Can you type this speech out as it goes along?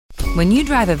When you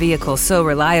drive a vehicle so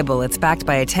reliable it's backed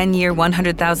by a 10-year,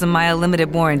 100,000-mile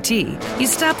limited warranty, you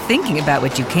stop thinking about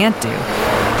what you can't do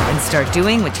and start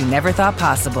doing what you never thought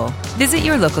possible. Visit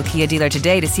your local Kia dealer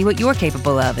today to see what you're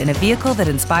capable of in a vehicle that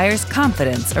inspires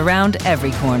confidence around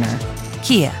every corner.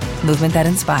 Kia, movement that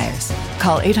inspires.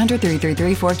 Call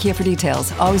 800-333-4KIA for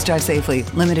details. Always drive safely.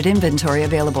 Limited inventory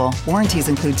available. Warranties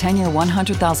include 10-year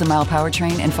 100,000-mile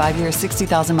powertrain and 5-year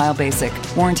 60,000-mile basic.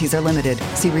 Warranties are limited.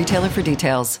 See retailer for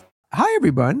details. Hi,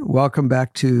 everyone. Welcome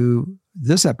back to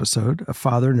this episode of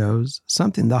Father Knows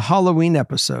Something, the Halloween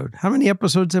episode. How many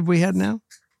episodes have we had now,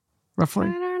 roughly?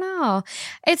 I don't know.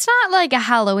 It's not like a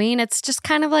Halloween. It's just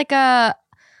kind of like a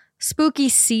spooky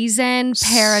season,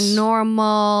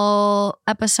 paranormal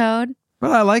episode.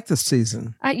 But I like this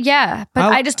season. Yeah, but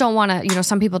I just don't want to,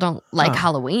 some people don't like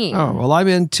Halloween. Oh, well, I'm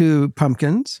into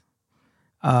pumpkins.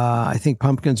 I think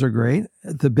pumpkins are great.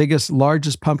 The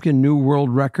largest pumpkin new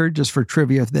world record, just for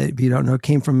trivia, if you don't know,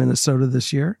 came from Minnesota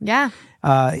this year. Yeah.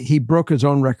 He broke his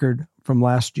own record from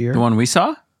last year. The one we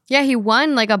saw? Yeah, he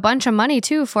won like a bunch of money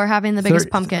too for having the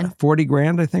biggest pumpkin. 40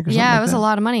 grand, I think, or something. Yeah, it was like a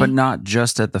lot of money. But not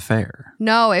just at the fair.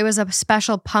 No, it was a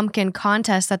special pumpkin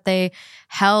contest that they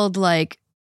held like.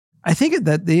 I think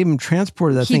that they even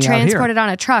transported that thing out here. He transported on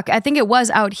a truck. I think it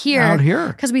was out here. Out here.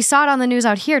 Because we saw it on the news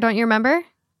out here. Don't you remember?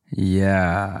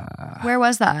 Yeah. Where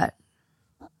was that?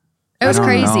 It was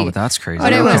crazy. No, but that's crazy.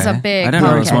 But it was a big I didn't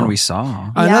know it was pumpkin. one we saw.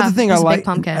 Another thing it I was a like. big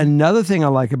pumpkin. Another thing I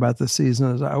like about this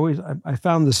season is I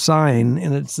found the sign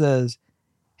and it says,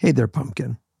 "Hey there,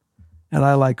 pumpkin," and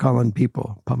I like calling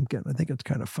people pumpkin. I think it's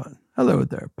kind of fun. Hello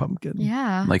there, pumpkin.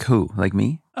 Yeah. Like who? Like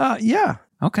me? Yeah.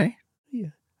 Okay. Yeah.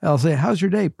 I'll say, "How's your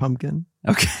day, pumpkin?"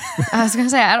 Okay. I was going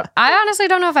to say, I honestly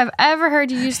don't know if I've ever heard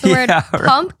you use the word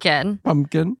pumpkin.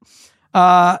 Pumpkin.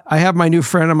 I have my new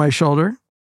friend on my shoulder.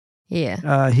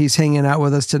 Yeah. He's hanging out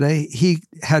with us today. He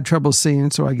had trouble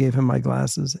seeing, so I gave him my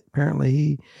glasses.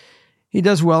 Apparently he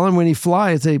does well, and when he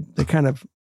flies, they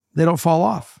don't fall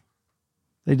off.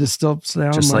 They just still stay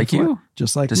on. Just like you?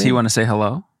 Just like me. Does he want to say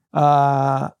hello?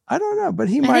 I don't know, but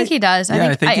he might. I think he does. Yeah,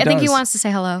 I think he wants to say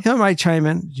hello. He might chime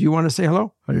in. Do you want to say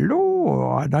hello?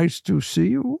 Hello, nice to see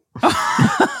you.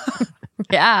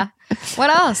 Yeah. What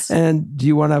else? And do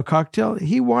you want a cocktail?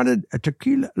 He wanted a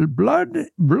tequila,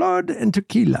 blood and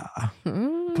tequila.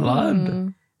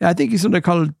 Blood? Yeah, I think he's going to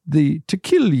call it the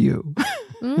tequila you.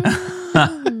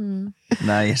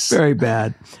 Nice. Very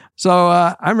bad. So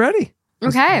I'm ready.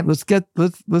 Okay. Let's get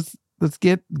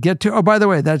to. Oh, by the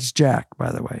way, that's Jack.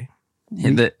 By the way,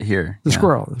 The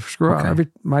squirrel. The squirrel. Okay.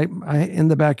 In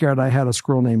the backyard, I had a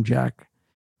squirrel named Jack.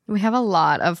 We have a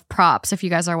lot of props if you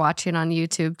guys are watching on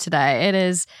YouTube today. It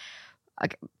is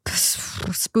like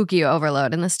spooky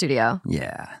overload in the studio.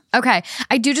 Yeah. Okay.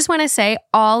 I do just want to say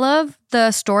all of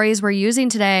the stories we're using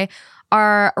today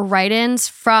are write-ins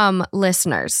from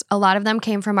listeners. A lot of them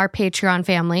came from our Patreon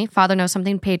family, Father Knows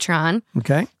Something Patreon.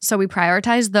 Okay. So we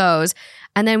prioritized those.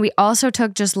 And then we also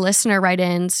took just listener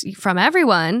write-ins from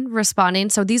everyone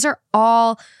responding. So these are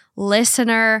all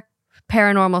listener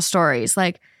paranormal stories.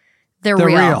 Like they're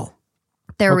real.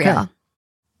 They're Okay. real.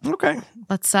 Okay.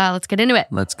 Let's get into it.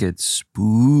 Let's get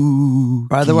spooky.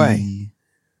 By the way,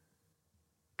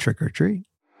 trick or treat.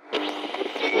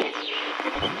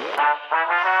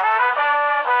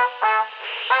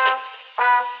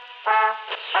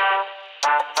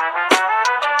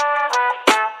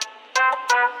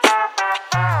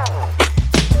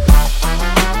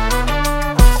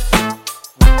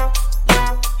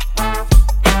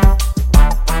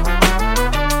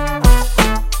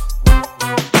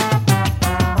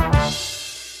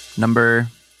 Number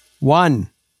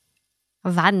 1.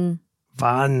 Van.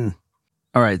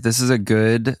 All right, this is a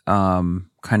good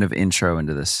kind of intro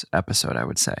into this episode, I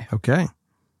would say. Okay.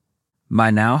 My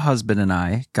now husband and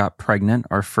I got pregnant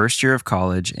our first year of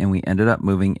college, and we ended up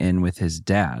moving in with his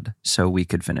dad so we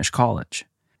could finish college.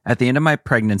 At the end of my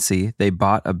pregnancy, they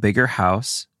bought a bigger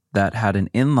house that had an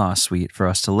in-law suite for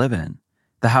us to live in.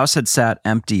 The house had sat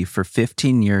empty for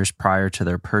 15 years prior to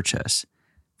their purchase.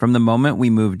 From the moment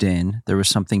we moved in, there was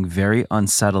something very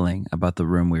unsettling about the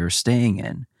room we were staying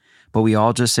in, but we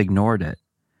all just ignored it.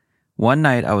 One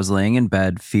night, I was laying in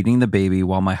bed feeding the baby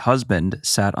while my husband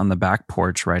sat on the back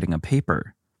porch writing a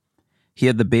paper. He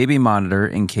had the baby monitor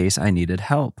in case I needed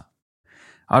help.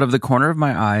 Out of the corner of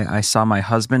my eye, I saw my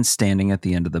husband standing at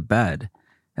the end of the bed,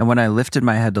 and when I lifted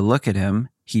my head to look at him,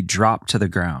 he dropped to the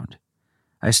ground.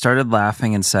 I started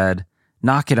laughing and said,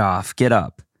 "Knock it off, get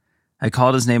up." I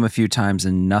called his name a few times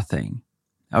and nothing.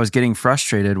 I was getting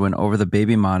frustrated when over the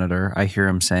baby monitor, I hear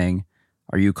him saying,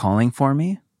 "Are you calling for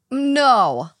me?"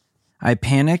 No. I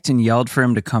panicked and yelled for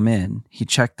him to come in. He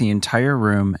checked the entire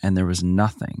room and there was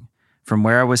nothing. From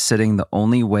where I was sitting, the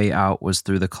only way out was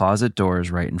through the closet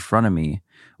doors right in front of me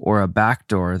or a back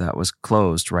door that was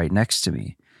closed right next to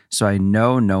me, so I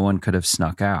know no one could have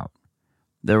snuck out.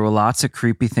 There were lots of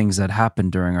creepy things that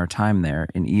happened during our time there,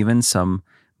 and even some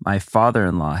my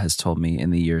father-in-law has told me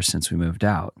in the years since we moved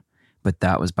out, but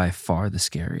that was by far the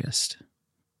scariest.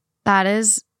 That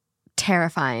is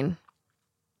terrifying.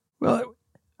 Well,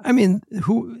 I mean,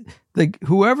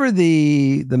 whoever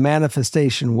the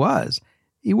manifestation was,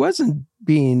 he wasn't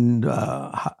being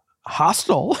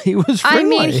hostile. He was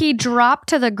friendly. I mean, he dropped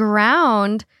to the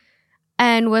ground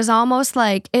and was almost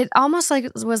like he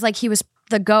was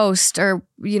the ghost, or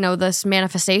this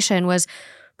manifestation was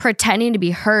pretending to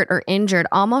be hurt or injured,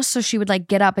 almost so she would like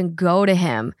get up and go to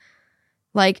him.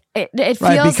 Like it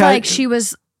feels like she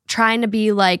was trying to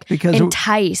be like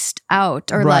enticed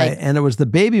out, or right. And it was the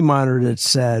baby monitor that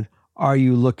said, "Are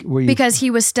you looking?" Because he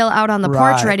was still out on the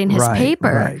porch writing his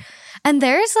paper. Right. And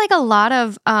there's like a lot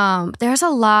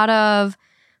of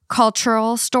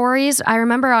cultural stories. I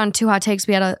remember on Two Hot Takes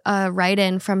we had a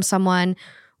write-in from someone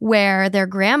where their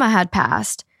grandma had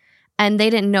passed and they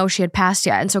didn't know she had passed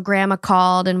yet. And so grandma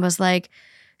called and was like,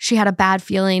 she had a bad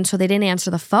feeling, so they didn't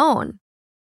answer the phone.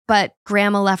 But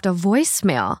grandma left a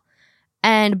voicemail.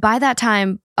 And by that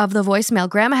time of the voicemail,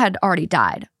 grandma had already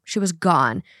died. She was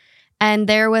gone. And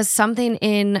there was something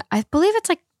in, I believe it's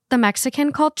like the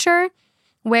Mexican culture,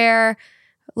 where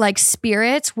like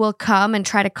spirits will come and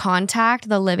try to contact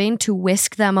the living to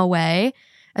whisk them away,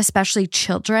 especially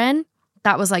children.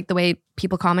 That was like the way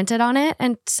people commented on it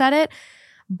and said it.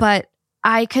 But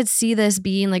I could see this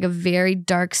being like a very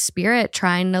dark spirit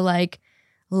trying to like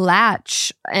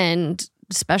latch, and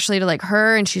especially to like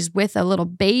her, and she's with a little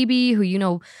baby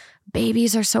who,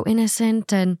 babies are so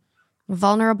innocent and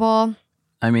vulnerable.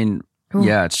 I mean,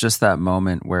 yeah, it's just that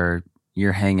moment where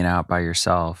you're hanging out by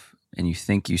yourself and you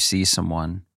think you see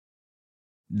someone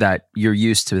that you're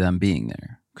used to them being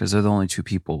there because they're the only two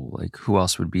people. Like, who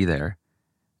else would be there?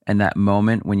 And that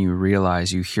moment when you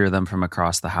realize you hear them from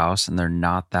across the house and they're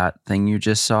not that thing you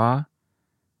just saw,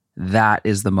 that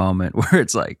is the moment where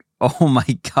it's like, oh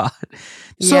my God.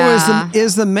 So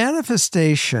is the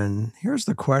manifestation, here's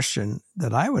the question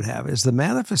that I would have, is the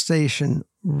manifestation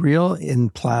real in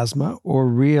plasma, or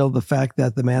real the fact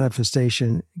that the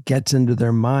manifestation gets into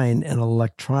their mind and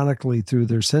electronically through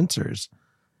their sensors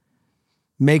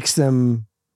makes them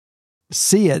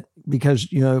see it because,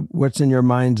 what's in your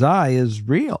mind's eye is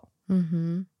real?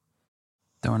 Mm-hmm.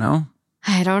 Don't know.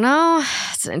 I don't know.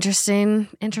 It's an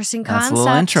interesting concept. That's a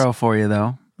little intro for you,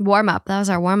 though. Warm up. That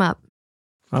was our warm up.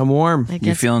 I'm warm.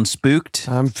 You feeling spooked?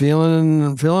 I'm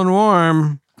feeling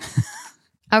warm.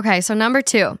 Okay, so number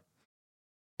 2.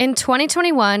 In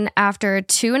 2021, after a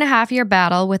 2.5-year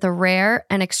battle with a rare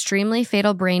and extremely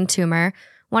fatal brain tumor,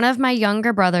 one of my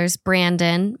younger brothers,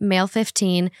 Brandon, male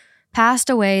 15, passed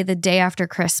away the day after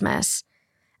Christmas.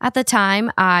 At the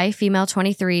time, I, female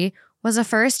 23, was a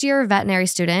first-year veterinary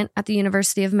student at the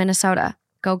University of Minnesota.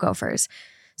 Go Gophers.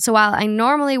 So while I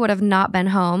normally would have not been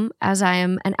home, as I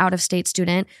am an out-of-state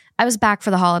student, I was back for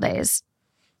the holidays.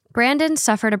 Brandon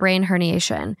suffered a brain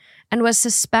herniation and was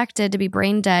suspected to be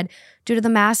brain dead due to the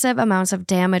massive amounts of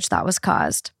damage that was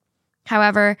caused.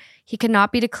 However, he could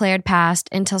not be declared passed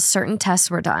until certain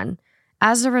tests were done.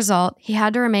 As a result, he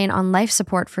had to remain on life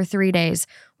support for 3 days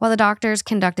while the doctors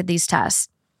conducted these tests.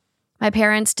 My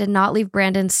parents did not leave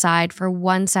Brandon's side for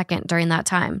 1 second during that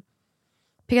time.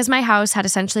 Because my house had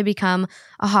essentially become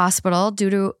a hospital due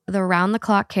to the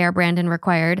round-the-clock care Brandon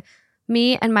required,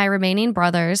 me and my remaining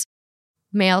brothers,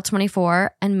 male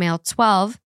 24 and male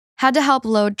 12, had to help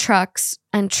load trucks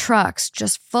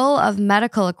just full of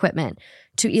medical equipment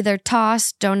to either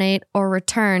toss, donate, or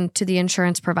return to the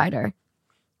insurance provider.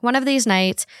 One of these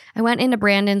nights, I went into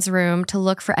Brandon's room to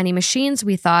look for any machines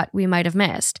we thought we might have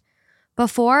missed.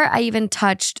 Before I even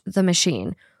touched the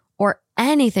machine, or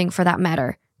anything for that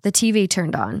matter, the TV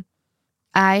turned on.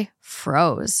 I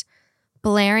froze.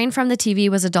 Blaring from the TV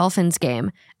was a Dolphins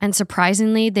game, and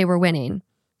surprisingly, they were winning.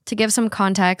 To give some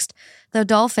context, the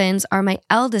Dolphins are my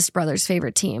eldest brother's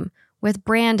favorite team, with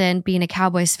Brandon being a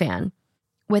Cowboys fan.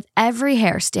 With every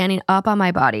hair standing up on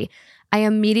my body, I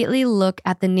immediately look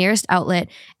at the nearest outlet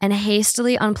and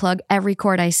hastily unplug every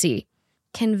cord I see,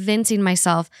 convincing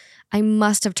myself I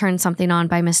must have turned something on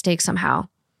by mistake somehow.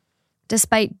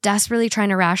 Despite desperately trying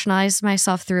to rationalize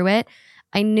myself through it,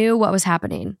 I knew what was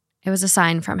happening. It was a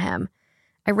sign from him.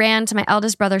 I ran to my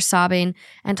eldest brother sobbing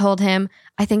and told him,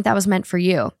 "I think that was meant for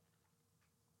you."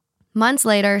 Months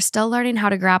later, still learning how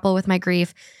to grapple with my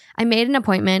grief, I made an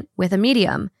appointment with a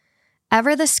medium.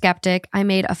 Ever the skeptic, I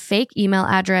made a fake email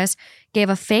address, gave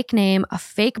a fake name, a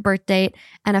fake birth date,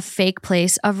 and a fake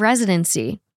place of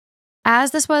residency.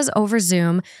 As this was over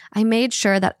Zoom, I made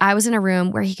sure that I was in a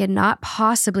room where he could not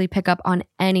possibly pick up on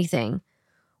anything.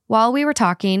 While we were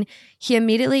talking, he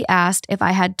immediately asked if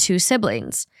I had 2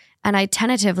 siblings, and I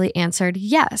tentatively answered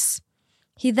yes.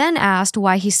 He then asked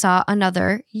why he saw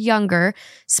another, younger,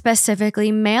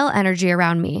 specifically male energy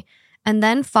around me, and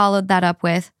then followed that up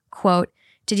with, quote,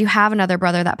 "Did you have another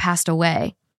brother that passed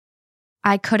away?"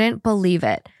 I couldn't believe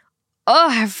it. Oh,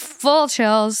 I have full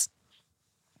chills.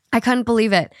 I couldn't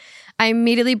believe it. I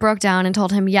immediately broke down and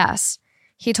told him yes.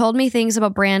 He told me things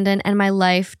about Brandon and my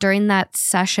life during that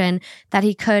session that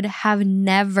he could have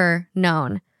never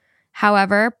known.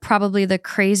 However, probably the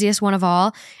craziest one of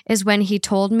all is when he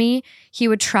told me he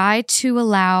would try to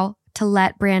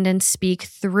let Brandon speak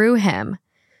through him.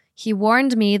 He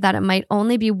warned me that it might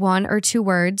only be 1 or 2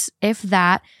 words, if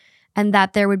that, and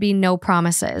that there would be no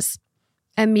promises.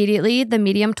 Immediately, the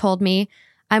medium told me,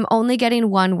 "I'm only getting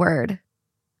 1 word,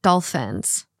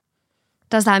 dolphins."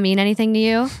 Does that mean anything to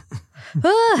you?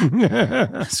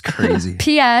 That's crazy.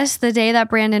 P.S. The day that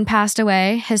Brandon passed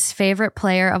away, his favorite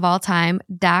player of all time,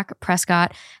 Dak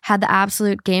Prescott, had the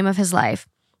absolute game of his life.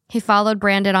 He followed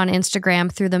Brandon on Instagram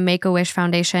through the Make-A-Wish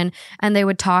Foundation, and they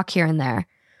would talk here and there.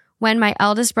 When my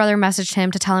eldest brother messaged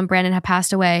him to tell him Brandon had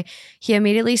passed away, he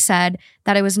immediately said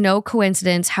that it was no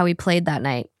coincidence how he played that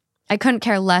night. I couldn't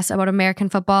care less about American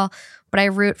football, but I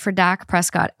root for Dak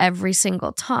Prescott every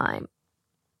single time.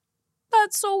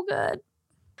 That's so good.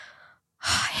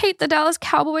 I hate the Dallas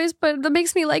Cowboys, but that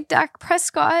makes me like Dak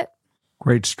Prescott.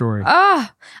 Great story.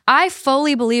 I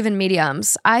fully believe in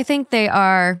mediums. I think they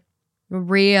are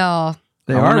real.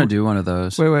 They I want to do one of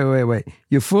those. Wait.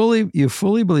 You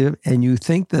fully believe, and you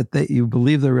think that you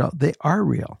believe they're real. They are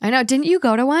real. I know. Didn't you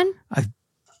go to one?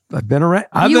 I've been around.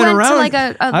 You went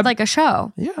to like a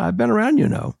show. Yeah, I've been around.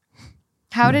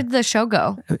 How did the show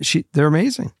go? They're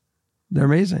amazing. They're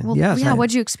amazing. Well, yes. Yeah.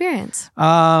 What'd you experience?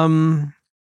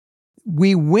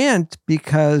 We went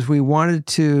because we wanted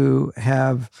to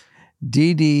have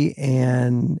Dee Dee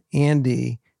and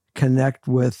Andy connect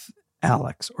with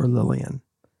Alex or Lillian,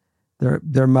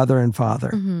 their mother and father.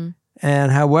 Mm-hmm.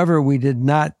 And however, we did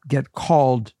not get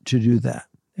called to do that.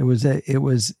 It was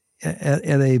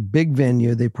at a big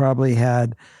venue. They probably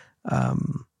had,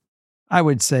 I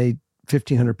would say,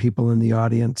 1,500 people in the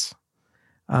audience.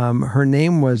 Her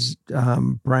name was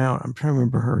Brown. I'm trying to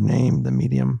remember her name, the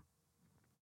medium.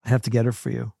 I have to get her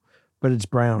for you, but it's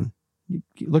Brown. You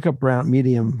look up Brown,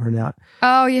 medium, her now.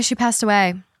 Oh, yeah, she passed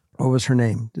away. What was her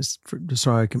name? Just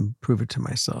so I can prove it to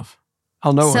myself.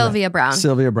 I'll know. Sylvia Brown.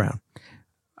 Sylvia Brown.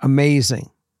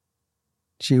 Amazing.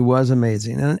 She was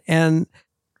amazing. And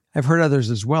I've heard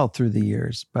others as well through the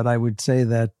years, but I would say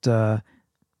that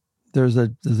there's a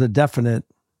definite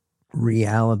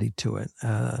reality to it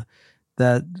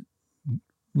that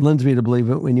lends me to believe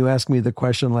it. When you asked me the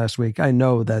question last week, I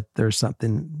know that there's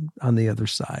something on the other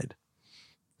side.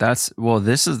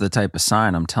 This is the type of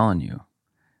sign I'm telling you,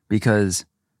 because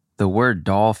the word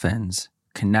dolphins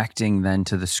connecting then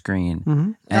to the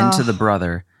screen and to the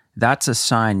brother, that's a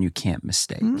sign you can't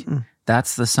mistake. Mm-mm.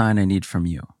 That's the sign I need from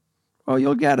you. Oh,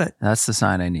 you'll get it. That's the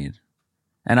sign I need.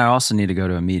 And I also need to go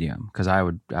to a medium because I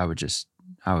would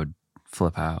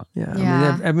flip out.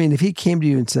 Yeah. I mean, if he came to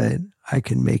you and said, "I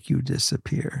can make you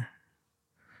disappear,"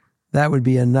 that would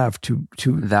be enough to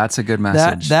That's a good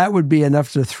message. That would be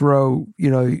enough to throw,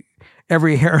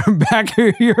 every hair back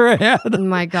of your head. Oh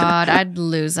my God, I'd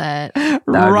lose it. That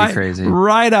would be crazy.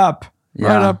 Right up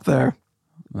there.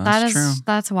 That's true.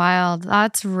 That's wild.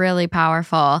 That's really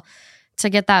powerful to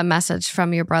get that message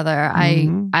from your brother.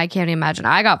 I can't imagine.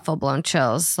 I got full blown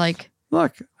chills. Like,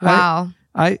 look, wow.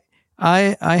 I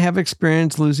have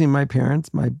experienced losing my parents.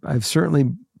 I've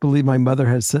certainly believe my mother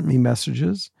has sent me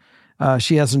messages.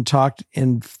 She hasn't talked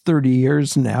in 30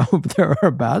 years now,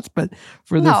 thereabouts. But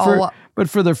for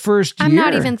the first year, I'm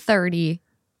not even 30.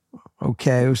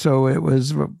 Okay, so it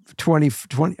was 20.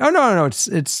 Oh no,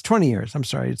 it's 20 years. I'm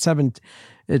sorry, it's 7.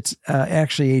 It's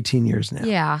actually 18 years now.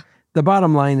 Yeah. The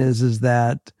bottom line is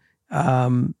that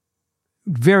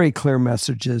very clear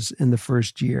messages in the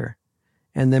first year,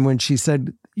 and then when she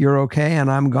said, "You're okay,"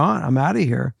 and I'm gone, I'm out of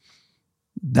here.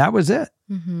 That was it.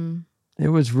 Mm-hmm. It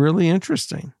was really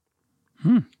interesting.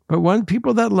 But when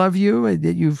people that love you,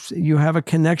 you have a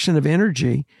connection of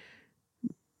energy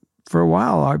for a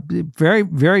while. Are very,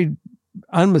 very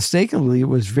unmistakably, it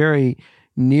was very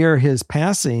near his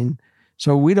passing.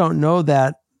 So we don't know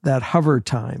that hover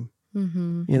time.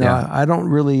 Mm-hmm. I don't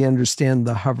really understand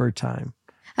the hover time.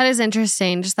 That is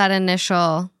interesting. Just that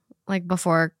initial, like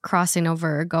before crossing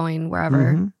over, going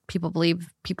wherever people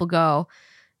believe people go.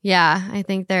 Yeah, I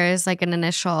think there is like an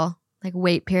initial like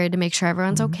wait period to make sure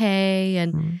everyone's okay.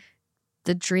 And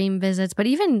the dream visits. But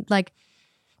even like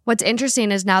what's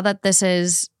interesting is now that this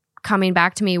is coming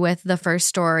back to me with the first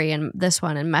story and this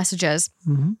one and messages,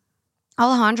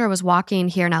 Alejandra was walking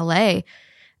here in LA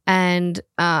and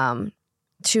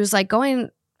she was like going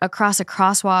across a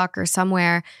crosswalk or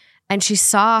somewhere and she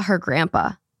saw her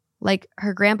grandpa, like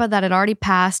her grandpa that had already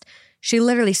passed. She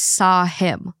literally saw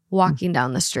him walking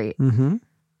down the street. Mm-hmm.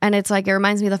 And it's like, it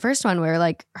reminds me of the first one where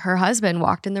like her husband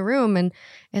walked in the room and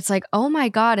it's like, oh my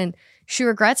God. And she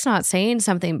regrets not saying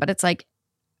something, but it's like,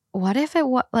 what if it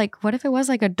was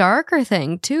like a darker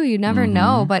thing too? You never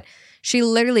know. But she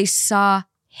literally saw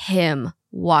him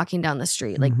walking down the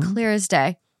street, like clear as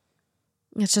day.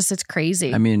 It's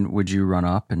crazy. I mean, would you run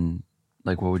up and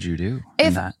like, what would you do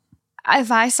in that?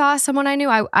 If I saw someone I knew,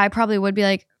 I probably would be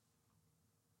like,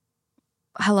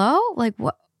 hello? Like,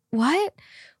 what?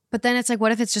 But then it's like,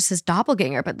 what if it's just his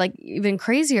doppelganger? But like even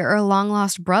crazier, or a long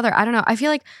lost brother. I don't know. I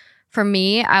feel like for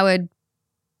me, I would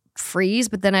freeze,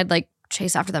 but then I'd like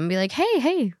chase after them and be like,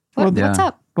 hey, what's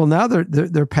up? Well, now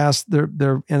they're past,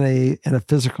 they're in a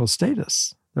physical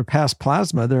status. They're past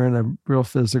plasma. They're in a real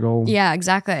physical. Yeah,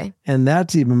 exactly. And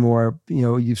that's even more,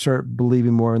 you start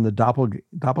believing more in the doppelganger.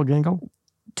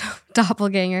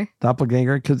 Doppelganger.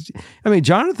 Because, I mean,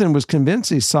 Jonathan was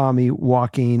convinced he saw me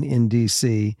walking in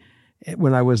DC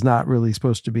when I was not really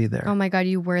supposed to be there. Oh my God,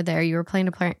 you were there. You were playing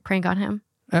a prank on him.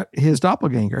 His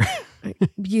doppelganger.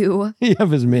 You. Yeah, it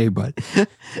was me, but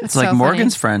it's like so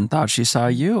Morgan's friend thought she saw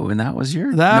you, and that was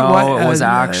your. It was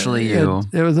actually you.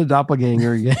 It was a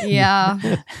doppelganger.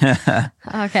 Yeah.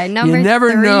 Okay. You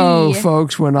never know,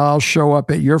 folks, when I'll show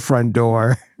up at your front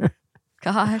door.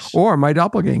 Gosh. Or my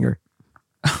doppelganger.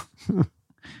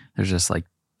 There's just like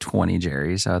 20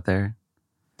 Jerrys out there.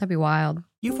 That'd be wild.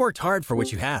 You've worked hard for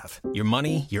what you have. Your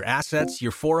money, your assets,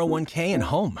 your 401k, and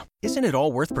home. Isn't it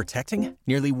all worth protecting?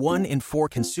 Nearly 1 in 4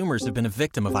 consumers have been a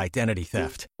victim of identity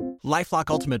theft.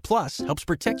 LifeLock Ultimate Plus helps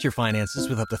protect your finances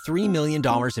with up to $3 million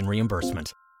in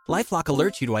reimbursement. LifeLock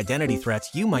alerts you to identity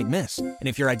threats you might miss. And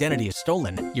if your identity is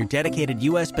stolen, your dedicated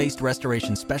U.S.-based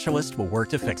restoration specialist will work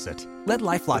to fix it. Let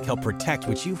LifeLock help protect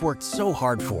what you've worked so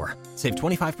hard for. Save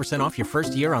 25% off your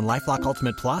first year on LifeLock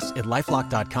Ultimate Plus at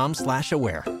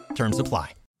LifeLock.com/aware. Terms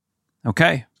apply.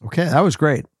 Okay, that was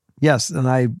great. Yes, and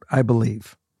I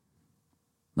believe.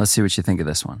 Let's see what you think of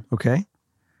this one. Okay.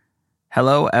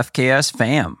 Hello, FKS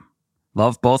fam.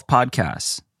 Love both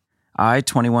podcasts. I,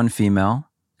 21 female,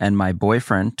 and my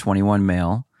boyfriend, 21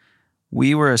 male,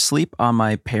 we were asleep on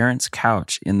my parents'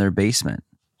 couch in their basement.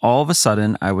 All of a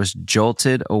sudden, I was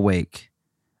jolted awake.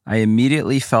 I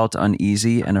immediately felt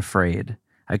uneasy and afraid.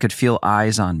 I could feel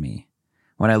eyes on me.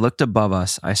 When I looked above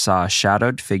us, I saw a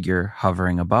shadowed figure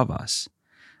hovering above us.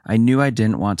 I knew I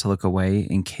didn't want to look away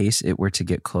in case it were to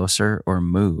get closer or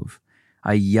move.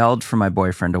 I yelled for my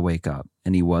boyfriend to wake up,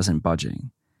 and he wasn't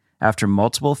budging. After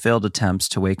multiple failed attempts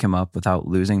to wake him up without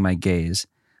losing my gaze,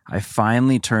 I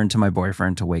finally turned to my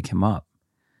boyfriend to wake him up.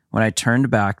 When I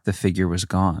turned back, the figure was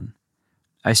gone.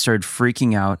 I started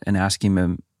freaking out and asking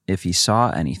him if he saw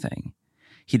anything.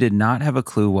 He did not have a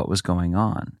clue what was going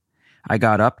on. I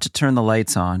got up to turn the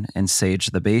lights on and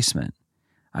sage the basement.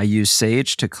 I used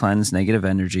sage to cleanse negative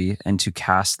energy and to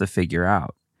cast the figure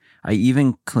out. I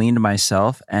even cleaned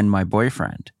myself and my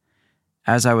boyfriend.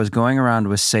 As I was going around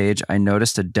with sage, I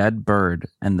noticed a dead bird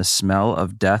and the smell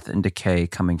of death and decay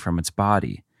coming from its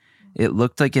body. It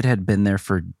looked like it had been there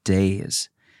for days.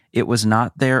 It was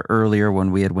not there earlier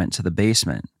when we had went to the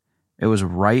basement. It was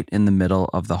right in the middle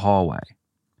of the hallway.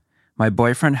 My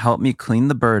boyfriend helped me clean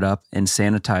the bird up and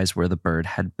sanitize where the bird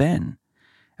had been.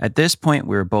 At this point,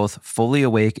 we were both fully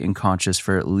awake and conscious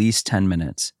for at least 10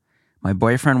 minutes. My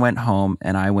boyfriend went home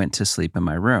and I went to sleep in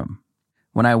my room.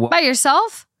 When I By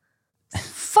yourself?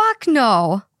 Fuck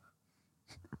no.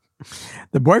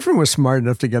 The boyfriend was smart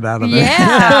enough to get out of it.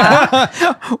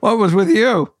 Yeah. What was with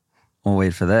you? Well,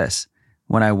 wait for this.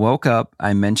 When I woke up,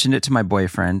 I mentioned it to my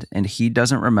boyfriend, and he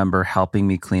doesn't remember helping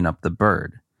me clean up the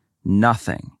bird.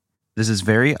 Nothing. This is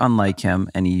very unlike him,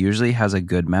 and he usually has a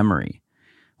good memory.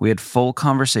 We had full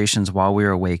conversations while we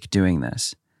were awake doing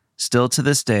this. Still to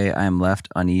this day, I am left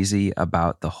uneasy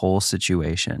about the whole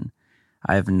situation.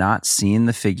 I have not seen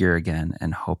the figure again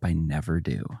and hope I never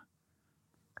do.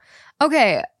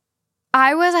 Okay.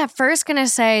 I was at first going to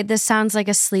say this sounds like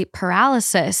a sleep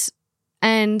paralysis.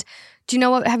 And do you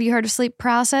know what? Have you heard of sleep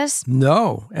paralysis?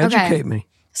 No. Educate me.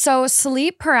 So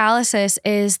sleep paralysis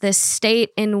is this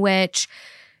state in which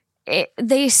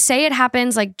they say it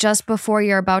happens like just before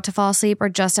you're about to fall asleep or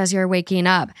just as you're waking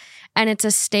up. And it's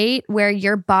a state where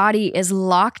your body is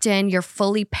locked in, you're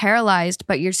fully paralyzed,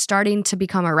 but you're starting to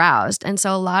become aroused. And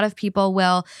so a lot of people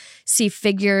will see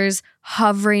figures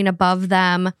hovering above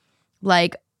them,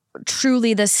 like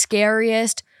truly the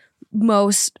scariest,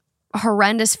 most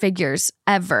horrendous figures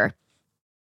ever.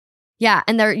 Yeah,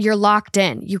 and you're locked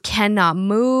in. You cannot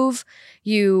move.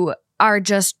 You are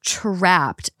just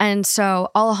trapped. And so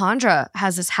Alejandra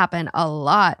has this happen a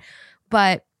lot,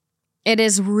 but it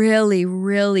is really,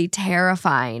 really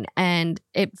terrifying, and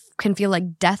it can feel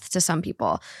like death to some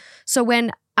people. So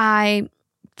when I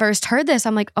first heard this,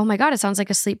 I'm like, oh my God, it sounds like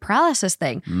a sleep paralysis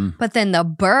thing. But then the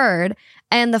bird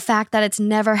and the fact that it's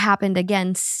never happened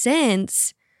again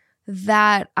since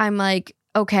that, I'm like,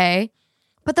 okay.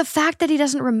 But the fact that he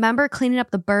doesn't remember cleaning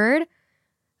up the bird,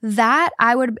 that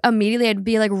I'd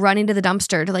be like running to the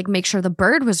dumpster to like make sure the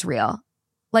bird was real.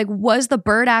 Like, was the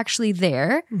bird actually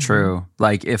there? True.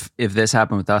 Like if this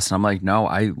happened with us and I'm like, no,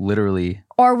 I literally.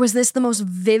 Or was this the most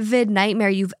vivid nightmare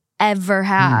you've ever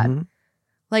had? Mm-hmm.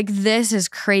 Like, this is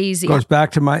crazy. Goes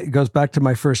back to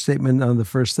my first statement on the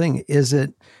first thing. Is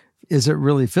it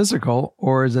really physical,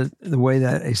 or is it the way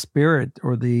that a spirit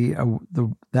or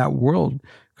that world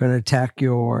going to attack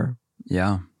your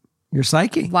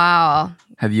psyche? Wow.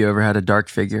 Have you ever had a dark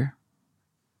figure?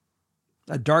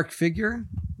 A dark figure?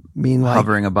 Mean like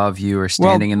hovering above you or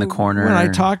standing in the corner? When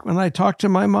I talked to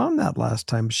my mom that last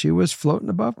time, she was floating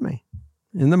above me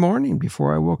in the morning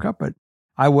before I woke up. But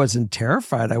I wasn't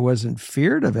terrified. I wasn't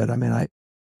feared of it. I mean, I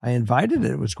invited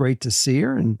it. It was great to see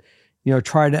her and,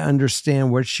 try to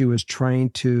understand what she was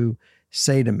trying to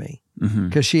say to me.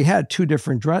 Because she had two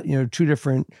different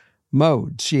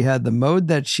modes. She had the mode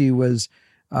that she was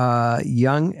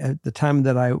young at the time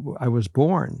that I was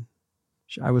born.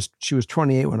 She was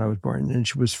 28 when I was born, and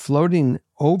she was floating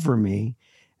over me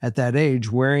at that age,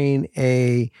 wearing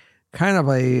a kind of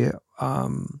a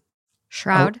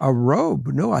shroud, a robe.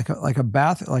 No, like a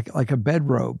bath, like a bed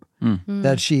robe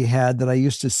that she had that I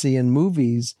used to see in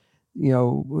movies.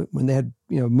 When they had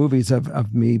movies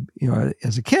of me,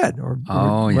 as a kid or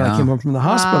when I came home from the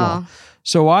hospital. Wow.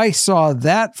 So I saw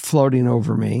that floating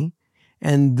over me,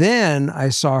 and then I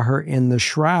saw her in the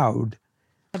shroud.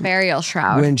 A burial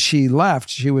shroud. When she left,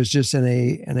 she was just in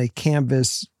a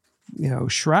canvas,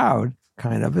 shroud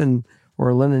kind of, or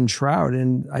a linen shroud.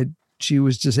 And she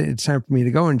was just, it's time for me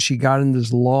to go. And she got in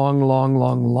this long, long,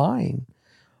 long line,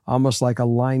 almost like a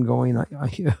line going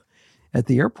at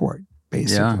the airport,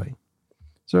 basically. Yeah.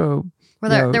 So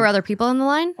there were other people in the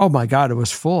line? Oh my God, it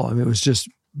was full. I mean, it was just.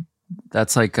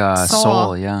 That's like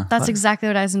soul, yeah. That's exactly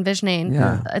what I was envisioning.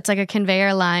 Yeah. It's like a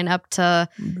conveyor line up to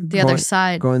the other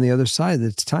side. Going the other side,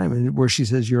 it's time. And where she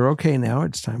says, you're okay now,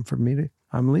 it's time for me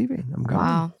I'm leaving. I'm going.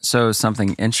 Wow. So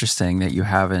something interesting that you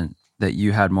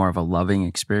had more of a loving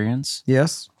experience?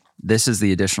 Yes. This is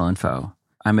the additional info.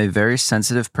 I'm a very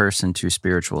sensitive person to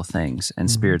spiritual things and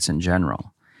spirits in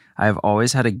general. I have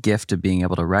always had a gift of being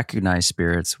able to recognize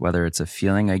spirits, whether it's a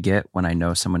feeling I get when I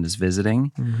know someone is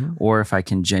visiting, or if I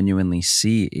can genuinely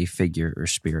see a figure or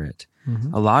spirit.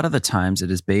 A lot of the times it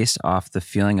is based off the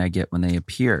feeling I get when they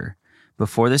appear.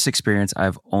 Before this experience,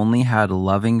 I've only had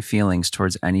loving feelings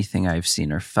towards anything I've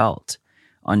seen or felt.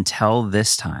 Until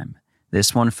this time,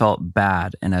 this one felt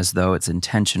bad and as though its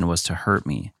intention was to hurt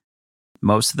me.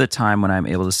 Most of the time when I'm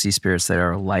able to see spirits that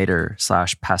are lighter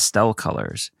 / pastel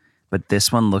colors, but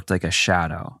this one looked like a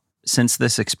shadow. Since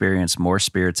this experience, more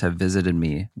spirits have visited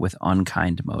me with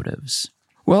unkind motives.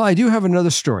 Well, I do have another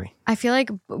story. I feel like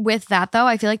with that, though,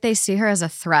 I feel like they see her as a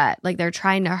threat. Like they're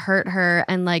trying to hurt her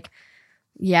and like,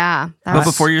 yeah. But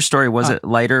before your story, was it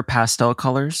lighter pastel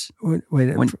colors? Wait,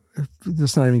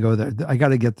 let's not even go there. I got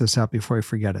to get this out before I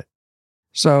forget it.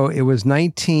 So it was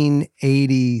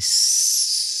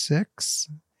 1986.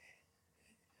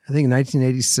 I think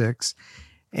 1986.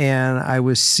 And I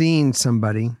was seeing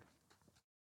somebody,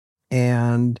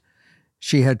 and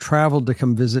she had traveled to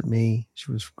come visit me.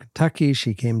 She was from Kentucky.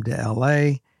 She came to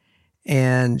LA,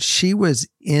 and she was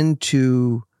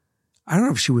into, I don't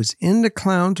know if she was into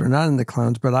clowns or not into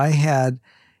clowns, but I had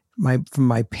from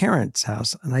my parents'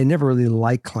 house, and I never really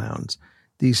liked clowns,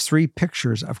 these 3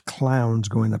 pictures of clowns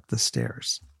going up the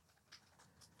stairs.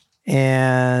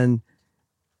 And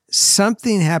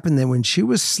something happened that when she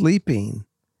was sleeping,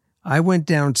 I went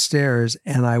downstairs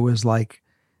and I was like,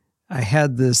 I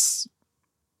had this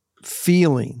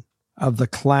feeling of the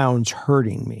clowns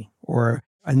hurting me or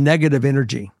a negative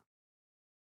energy.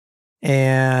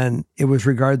 And it was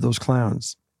regarding those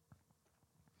clowns.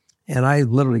 And I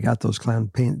literally got those clown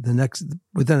paint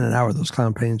within an hour, those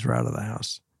clown paintings were out of the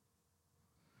house.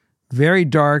 Very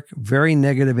dark, very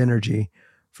negative energy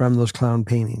from those clown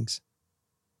paintings.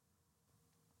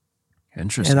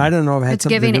 Interesting. And I don't know if it had it's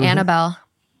giving Annabelle.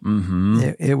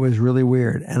 It was really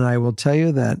weird. And I will tell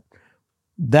you that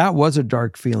was a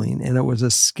dark feeling and it was a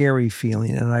scary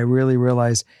feeling. And I really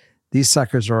realized these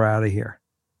suckers are out of here.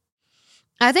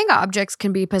 I think objects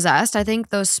can be possessed. I think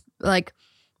those, like,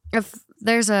 if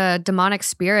there's a demonic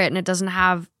spirit and it doesn't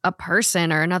have a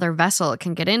person or another vessel it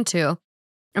can get into.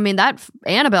 I mean, that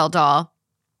Annabelle doll,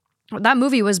 that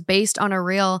movie was based on a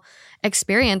real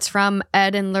experience from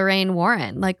Ed and Lorraine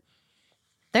Warren. Like,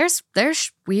 there's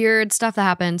weird stuff that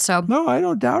happens. So No, I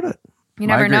don't doubt it. you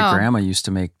never know. My great-grandma used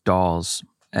to make dolls,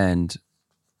 and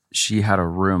she had a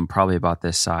room probably about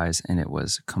this size, and it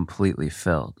was completely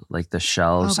filled. Like the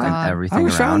shelves Oh, and God. I everything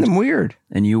always around. found them weird.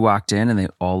 And you walked in, and they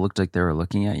all looked like they were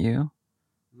looking at you.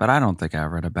 But I don't think I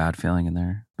ever had a bad feeling in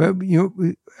there. But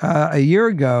a year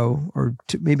ago, or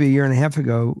maybe a year and a half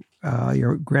ago,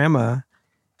 your grandma,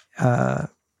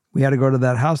 we had to go to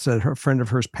that house that her friend of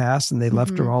hers passed, and they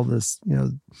left her all this,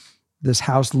 this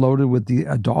house loaded with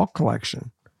a doll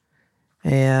collection.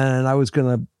 And I was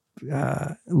going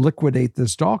to liquidate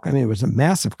this doll. I mean, it was a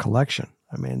massive collection.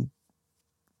 I mean,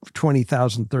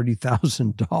 20,000,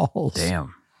 30,000 dolls.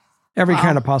 Damn. Every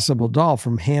kind of possible doll,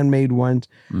 from handmade ones.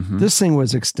 Mm-hmm. This thing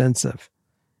was extensive.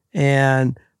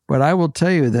 But I will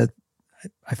tell you that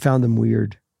I found them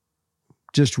weird.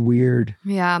 Just weird.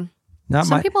 Yeah. Not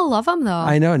Some my people love them, though.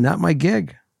 I know, not my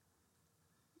gig.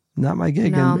 Not my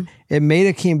gig. No. And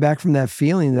it came back from that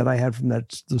feeling that I had from the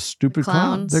stupid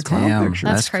clown. Clowns. The clown Damn. picture.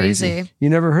 That's That's crazy. crazy. You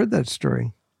never heard that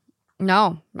story.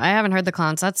 No, I haven't heard the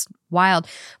clowns. That's wild.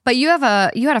 But you had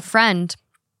a friend.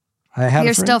 I had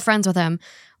You're a friend, still friends with him,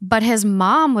 but his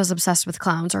mom was obsessed with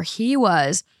clowns, or he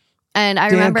was. And I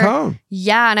Dan remember, Cohn.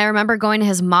 yeah, and I remember going to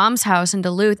his mom's house in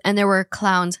Duluth, and there were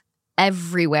clowns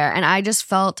everywhere, and I just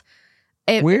felt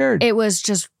it. Weird. It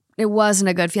wasn't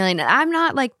a good feeling. And I'm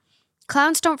not like,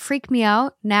 clowns don't freak me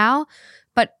out now,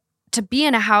 but to be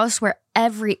in a house where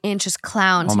every inch is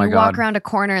clowns, Oh my you walk God. around a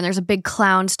corner and there's a big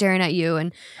clown staring at you,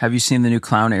 and Have you seen the new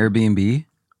Clown Airbnb?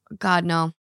 God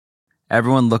no.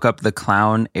 Everyone look up the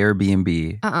Clown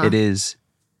Airbnb. Uh-uh. It is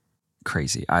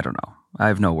crazy. I don't know. I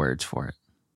have no words for it.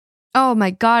 Oh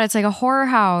my God, it's like a horror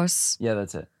house. Yeah,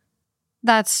 that's it.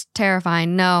 That's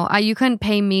terrifying. No, you couldn't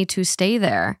pay me to stay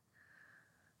there.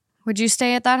 Would you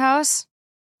stay at that house?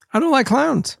 I don't like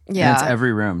clowns. And it's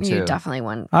every room too. You definitely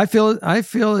wouldn't. I feel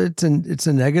it's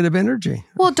a negative energy.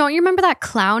 Well, don't you remember that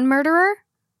clown murderer?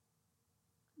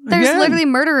 There's Again. literally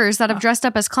murderers that have dressed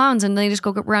up as clowns and they just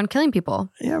go around killing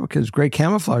people. Yeah, because great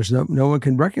camouflage. No one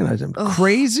can recognize them. Ugh.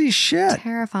 Crazy shit.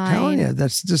 Terrifying. Telling you,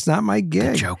 that's just not my The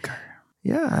gig. Joker.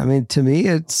 Yeah, I mean, to me,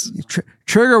 it's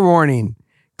trigger warning.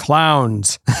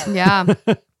 Clowns. Yeah.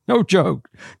 No joke.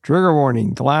 Trigger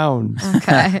warning. Clowns.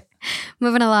 Okay.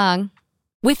 Moving along.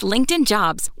 With LinkedIn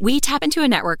Jobs, we tap into a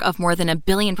network of more than 1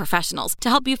 billion professionals to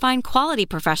help you find quality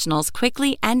professionals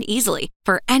quickly and easily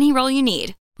for any role you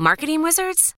need. Marketing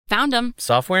wizards? Found them.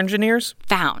 Software engineers?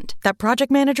 Found. That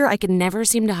project manager I could never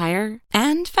seem to hire?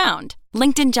 And found.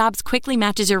 LinkedIn Jobs quickly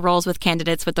matches your roles with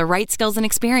candidates with the right skills and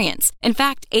experience. In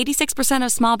fact, 86%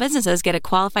 of small businesses get a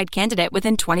qualified candidate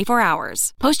within 24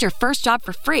 hours. Post your first job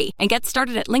for free and get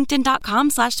started at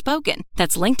linkedin.com/spoken.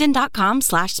 That's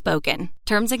linkedin.com/spoken.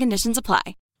 Terms and conditions apply.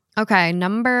 Okay.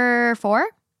 Number 4.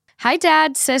 Hi,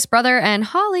 Dad, sis, brother, and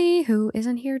Holly, who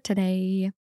isn't here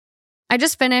today. I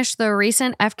just finished the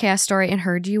recent FKS story and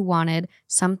heard you wanted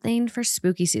something for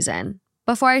spooky season.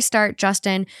 Before I start,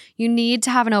 Justin, you need to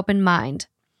have an open mind.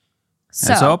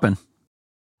 So, It's open.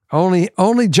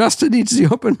 Only Justin needs the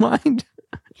open mind.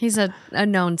 he's a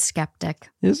known skeptic.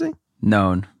 Is he?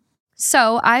 Known.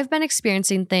 So I've been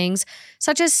experiencing things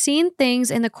such as seeing things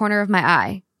in the corner of my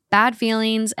eye, bad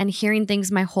feelings, and hearing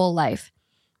things my whole life.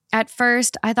 At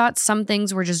first, I thought some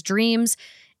things were just dreams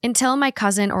until my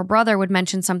cousin or brother would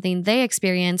mention something they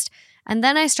experienced, and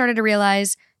then I started to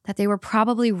realize that they were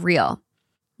probably real.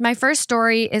 My first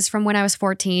story is from when I was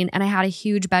 14 and I had a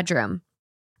huge bedroom.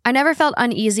 I never felt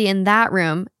uneasy in that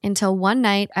room until one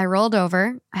night I rolled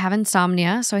over. I have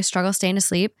insomnia, so I struggle staying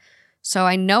asleep. So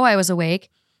I know I was awake,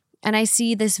 and I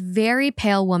see this very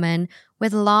pale woman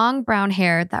with long brown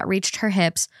hair that reached her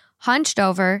hips, hunched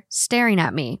over, staring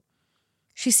at me.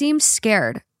 She seemed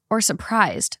scared or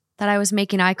surprised that I was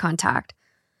making eye contact.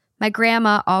 My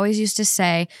grandma always used to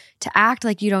say to act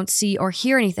like you don't see or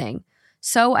hear anything.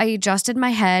 So I adjusted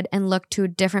my head and looked to a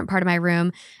different part of my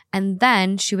room, and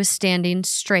then she was standing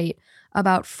straight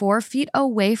about 4 feet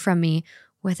away from me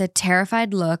with a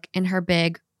terrified look in her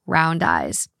big, round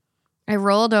eyes. I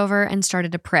rolled over and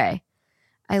started to pray.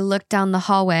 I looked down the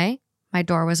hallway, my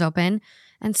door was open,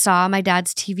 and saw my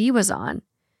dad's TV was on.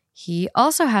 He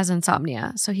also has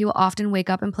insomnia, so he will often wake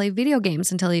up and play video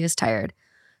games until he is tired.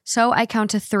 So I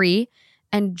count to 3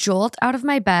 and jolt out of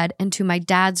my bed into my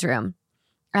dad's room.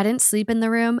 I didn't sleep in the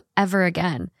room ever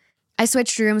again. I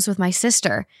switched rooms with my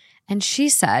sister, and she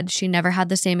said she never had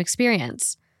the same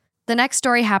experience. The next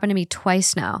story happened to me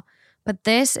twice now, but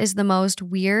this is the most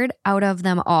weird out of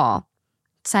them all.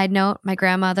 Side note, my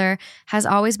grandmother has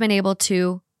always been able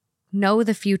to know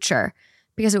the future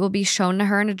because it will be shown to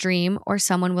her in a dream or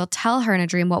someone will tell her in a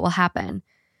dream what will happen.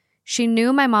 She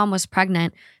knew my mom was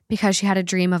pregnant because she had a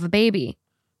dream of a baby.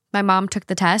 My mom took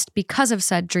the test because of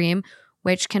said dream,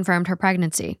 which confirmed her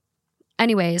pregnancy.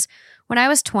 Anyways, when I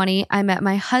was 20, I met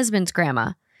my husband's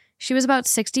grandma. She was about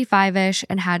 65-ish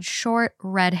and had short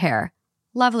red hair.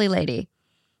 Lovely lady.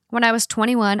 When I was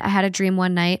 21, I had a dream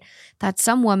one night that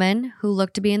some woman who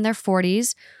looked to be in their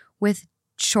 40s with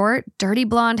short, dirty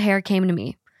blonde hair came to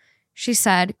me. She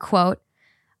said, quote,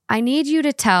 "I need you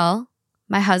to tell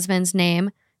my husband's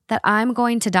name that I'm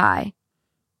going to die."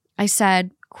 I said,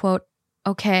 quote,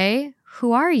 "Okay,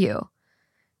 who are you?"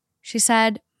 She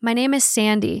said, "My name is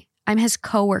Sandy. I'm his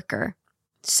coworker."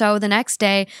 So the next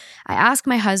day, I asked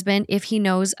my husband if he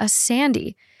knows a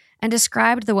Sandy and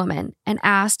described the woman and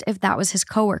asked if that was his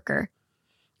coworker.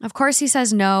 Of course, he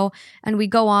says no, and we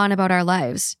go on about our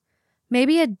lives.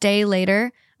 Maybe a day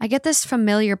later, I get this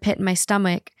familiar pit in my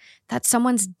stomach that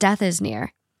someone's death is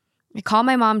near. I call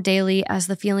my mom daily as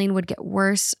the feeling would get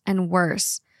worse and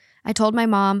worse. I told my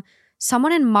mom,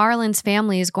 "Someone in Marlon's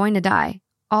family is going to die.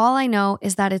 All I know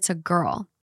is that it's a girl."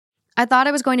 I thought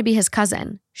it was going to be his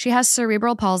cousin. She has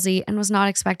cerebral palsy and was not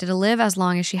expected to live as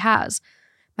long as she has.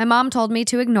 My mom told me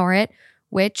to ignore it,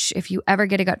 which, if you ever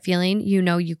get a gut feeling, you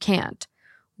know you can't.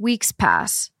 Weeks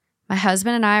pass. My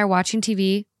husband and I are watching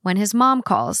TV when his mom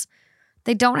calls.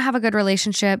 They don't have a good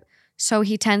relationship, so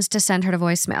he tends to send her to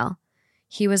voicemail.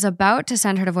 He was about to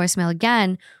send her to voicemail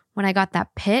again when I got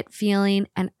that pit feeling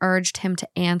and urged him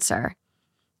to answer.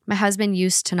 My husband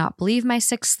used to not believe my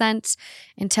sixth sense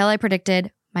until I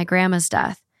predicted my grandma's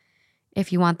death.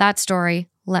 If you want that story,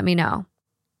 let me know.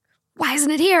 Why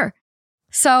isn't it here?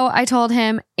 So I told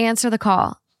him, answer the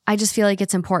call. I just feel like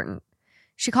it's important.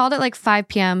 She called at like 5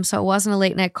 p.m., so it wasn't a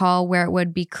late night call where it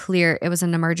would be clear it was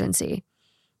an emergency.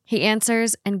 He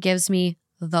answers and gives me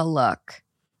the look.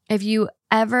 If you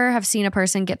ever have seen a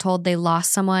person get told they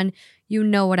lost someone, you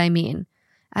know what I mean.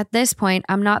 At this point,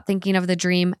 I'm not thinking of the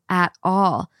dream at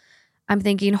all. I'm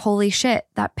thinking, holy shit,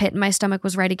 that pit in my stomach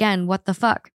was right again. What the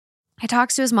fuck? I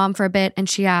talks to his mom for a bit and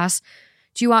she asks,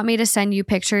 "Do you want me to send you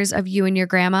pictures of you and your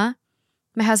grandma?"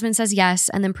 My husband says yes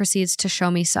and then proceeds to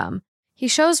show me some. He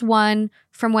shows one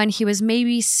from when he was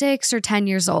maybe 6 or 10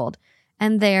 years old.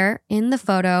 And there, in the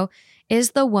photo,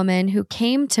 is the woman who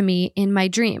came to me in my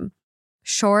dream.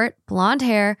 Short, blonde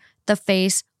hair, the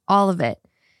face, all of it.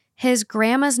 His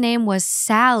grandma's name was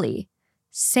Sally.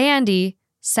 Sandy,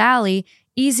 Sally,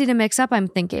 easy to mix up, I'm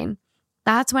thinking.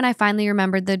 That's when I finally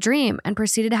remembered the dream and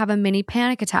proceeded to have a mini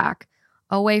panic attack.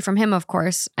 Away from him, of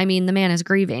course. I mean, the man is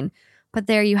grieving. But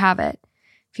there you have it.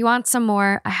 If you want some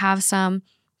more, I have some.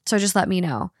 So just let me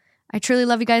know. I truly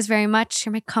love you guys very much.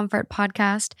 You're my comfort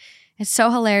podcast. It's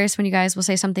so hilarious when you guys will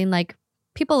say something like,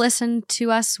 "People listen to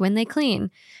us when they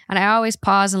clean." And I always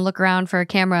pause and look around for a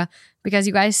camera because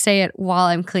you guys say it while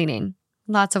I'm cleaning.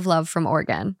 Lots of love from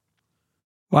Oregon.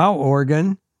 Wow,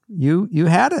 Oregon. You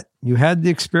had it. You had the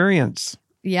experience.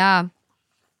 Yeah.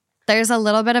 There's a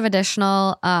little bit of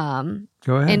additional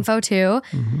Go ahead. info too.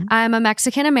 Mm-hmm. I'm a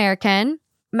Mexican American.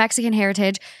 Mexican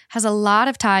heritage has a lot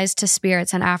of ties to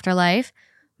spirits and afterlife.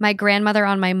 My grandmother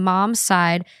on my mom's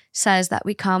side says that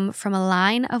we come from a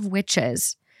line of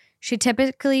witches. She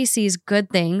typically sees good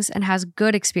things and has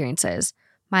good experiences.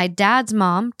 My dad's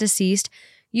mom, deceased,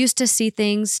 used to see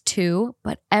things too,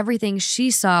 but everything she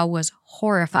saw was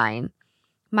horrifying.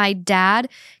 My dad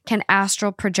can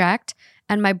astral project,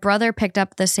 and my brother picked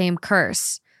up the same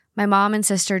curse. My mom and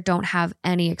sister don't have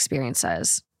any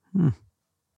experiences.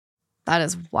 That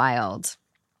is wild.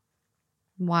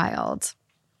 Wild.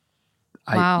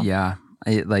 Wow.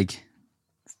 Like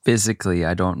physically,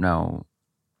 I don't know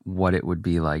what it would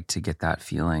be like to get that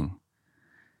feeling.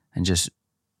 And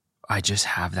I just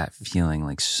have that feeling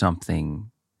like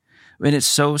something, and it's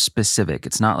so specific.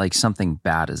 It's not like something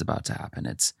bad is about to happen.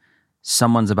 It's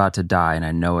someone's about to die and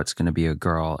I know it's going to be a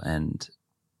girl and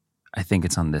I think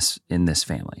it's in this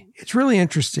family. It's really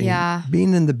interesting. Yeah.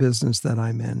 Being in the business that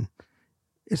I'm in,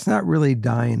 it's not really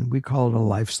dying. We call it a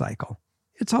life cycle.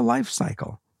 It's a life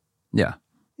cycle. Yeah.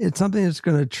 It's something that's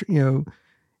going to,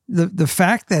 the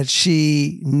fact that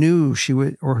she knew she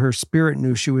would, or her spirit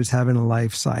knew she was having a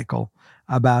life cycle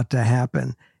about to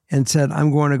happen and said,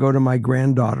 "I'm going to go to my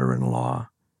granddaughter-in-law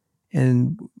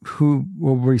and who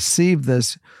will receive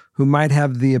this, who might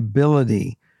have the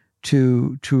ability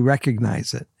to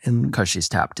recognize it." And because she's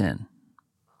tapped in.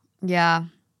 Yeah.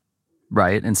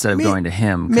 Right? Instead of going to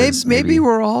him. Maybe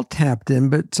we're all tapped in,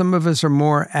 but some of us are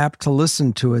more apt to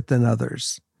listen to it than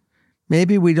others.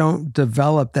 Maybe we don't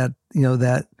develop that,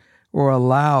 that or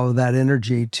allow that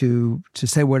energy to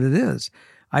say what it is.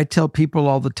 I tell people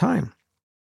all the time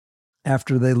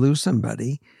after they lose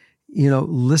somebody,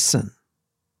 listen.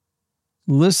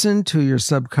 Listen to your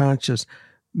subconscious.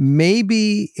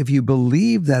 Maybe if you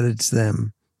believe that it's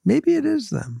them, maybe it is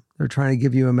them. They're trying to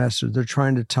give you a message. They're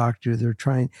trying to talk to you. They're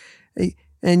trying,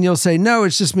 and you'll say, no,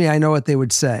 it's just me. I know what they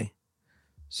would say.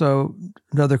 So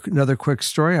another quick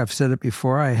story. I've said it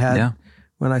before. I had,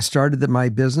 when I started my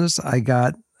business, I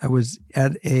was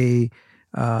at a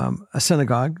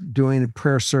synagogue doing a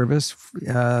prayer service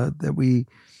that we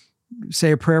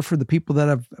say a prayer for the people that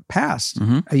have passed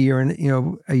a year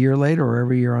later or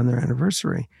every year on their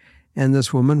anniversary. And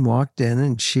this woman walked in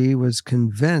and she was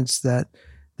convinced that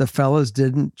the fellas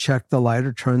didn't check the light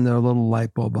or turn their little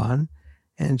light bulb on.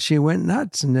 And she went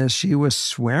nuts. And as she was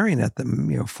swearing at them,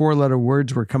 4-letter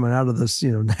words were coming out of this,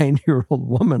 9-year-old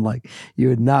woman like you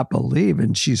would not believe.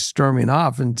 And she's storming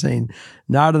off and saying,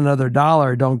 not another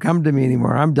dollar. Don't come to me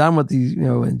anymore. I'm done with these,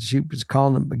 and she was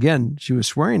calling them again. She was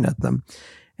swearing at them.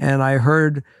 And I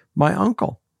heard my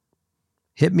uncle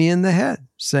hit me in the head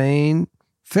saying,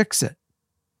 fix it.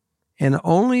 And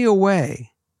only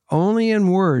in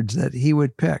words that he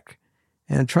would pick.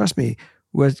 And trust me,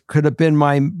 could have been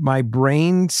my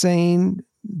brain saying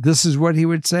this is what he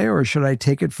would say, or should I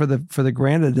take it for the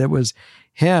granted it was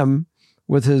him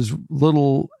with his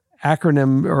little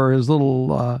acronym or his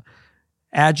little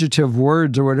adjective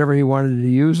words or whatever he wanted to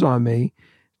use on me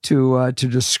to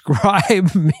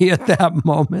describe me at that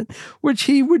moment, which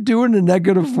he would do in a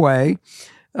negative way,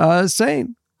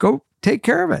 saying, go take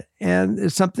care of it. And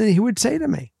it's something he would say to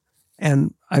me.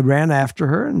 And I ran after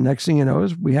her. And next thing you know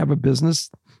is we have a business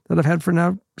that I've had for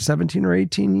now 17 or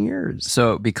 18 years.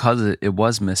 So because it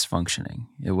was misfunctioning,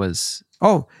 it was...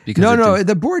 Oh, no,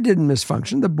 the board didn't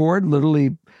misfunction. The board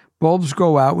literally, bulbs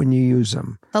go out when you use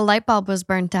them. The light bulb was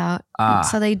burnt out.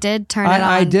 So they did turn it on.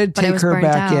 I did take her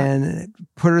back in,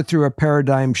 put her through a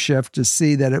paradigm shift to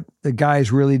see that the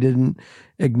guys really didn't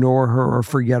ignore her or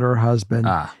forget her husband.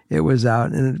 It was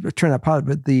out and it turned out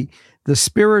positive. But the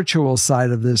spiritual side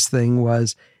of this thing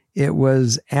was, it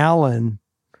was Alan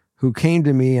who came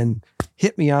to me and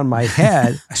hit me on my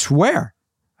head. I swear,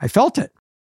 I felt it.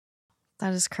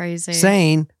 That is crazy.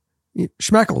 Saying,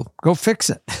 Schmeckel, go fix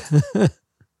it.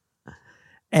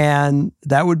 And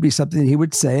that would be something he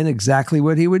would say and exactly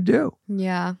what he would do.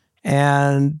 Yeah.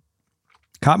 And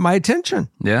caught my attention.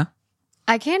 Yeah.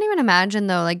 I can't even imagine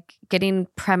though, like getting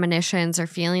premonitions or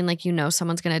feeling like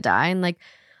someone's going to die and like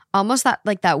almost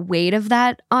that weight of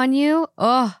that on you.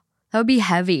 Oh, that would be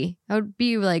heavy. That would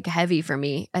be like heavy for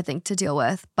me, I think, to deal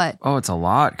with. But it's a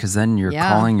lot because then you're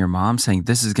calling your mom saying,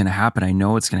 this is going to happen. I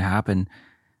know it's going to happen.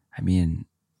 I mean,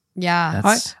 yeah.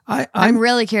 I'm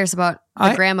really curious about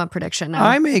the grandma prediction now.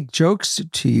 I make jokes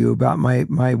to you about my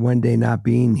one day not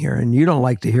being here, and you don't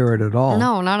like to hear it at all.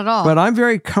 No, not at all. But I'm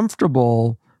very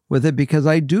comfortable with it because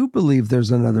I do believe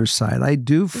there's another side. I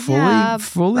do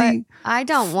fully. I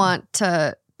don't want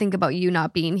to think about you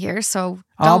not being here, so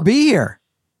I'll be here.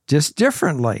 Just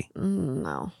differently.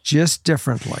 No. Just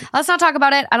differently. Let's not talk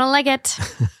about it. I don't like it.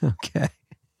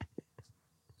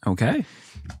 Okay.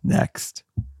 Next.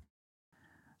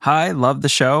 Hi, love the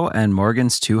show and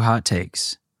Morgan's 2 hot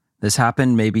takes. This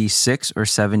happened maybe 6 or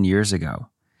 7 years ago.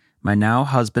 My now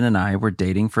husband and I were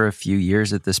dating for a few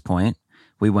years at this point.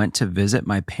 We went to visit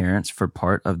my parents for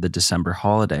part of the December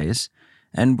holidays,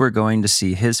 and we're going to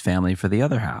see his family for the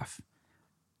other half.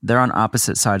 They're on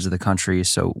opposite sides of the country,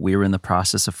 so we were in the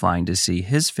process of flying to see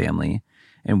his family,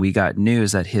 and we got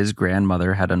news that his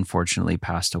grandmother had unfortunately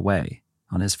passed away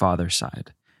on his father's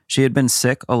side. She had been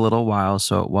sick a little while,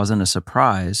 so it wasn't a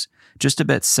surprise, just a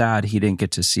bit sad he didn't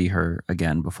get to see her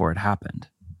again before it happened.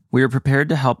 We were prepared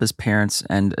to help his parents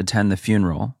and attend the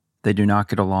funeral. They do not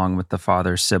get along with the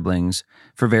father's siblings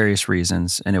for various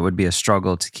reasons, and it would be a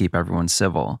struggle to keep everyone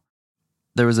civil.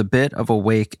 There was a bit of a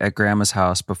wake at Grandma's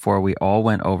house before we all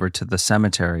went over to the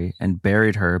cemetery and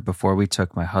buried her before we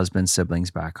took my husband's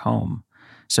siblings back home,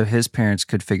 so his parents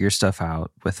could figure stuff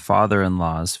out with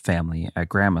father-in-law's family at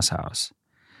Grandma's house.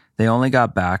 They only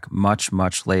got back much,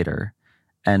 much later,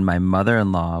 and my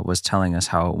mother-in-law was telling us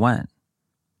how it went.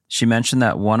 She mentioned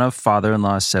that one of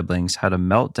father-in-law's siblings had a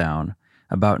meltdown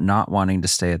about not wanting to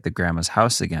stay at the Grandma's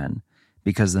house again,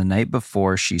 because the night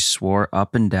before she swore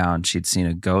up and down she'd seen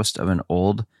a ghost of an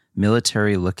old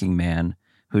military-looking man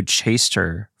who chased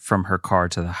her from her car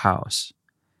to the house.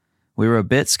 We were a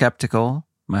bit skeptical.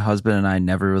 My husband and I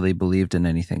never really believed in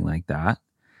anything like that.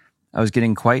 I was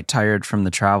getting quite tired from the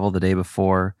travel the day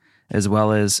before, as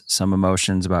well as some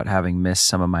emotions about having missed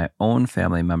some of my own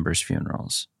family members'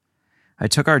 funerals. I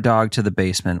took our dog to the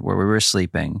basement where we were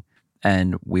sleeping,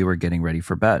 and we were getting ready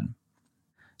for bed.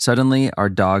 Suddenly, our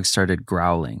dog started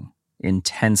growling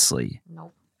intensely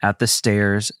at the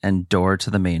stairs and door to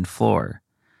the main floor.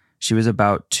 She was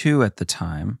about 2 at the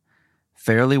time,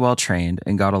 fairly well trained,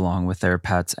 and got along with their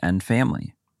pets and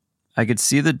family. I could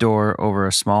see the door over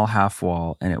a small half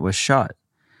wall, and it was shut.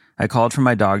 I called for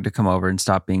my dog to come over and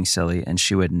stop being silly, and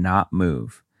she would not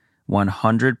move.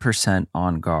 100%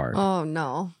 on guard. Oh,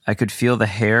 no. I could feel the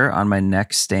hair on my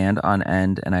neck stand on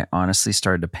end, and I honestly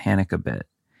started to panic a bit.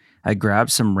 I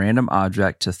grabbed some random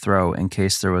object to throw in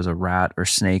case there was a rat or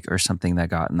snake or something that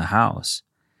got in the house.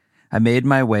 I made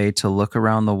my way to look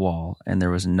around the wall, and there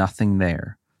was nothing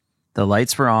there. The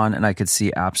lights were on, and I could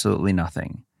see absolutely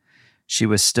nothing. She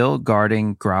was still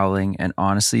guarding, growling, and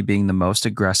honestly being the most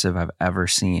aggressive I've ever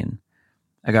seen.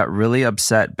 I got really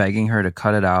upset, begging her to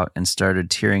cut it out, and started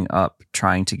tearing up,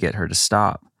 trying to get her to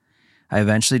stop. I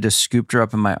eventually just scooped her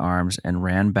up in my arms and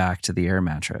ran back to the air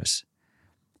mattress.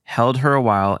 Held her a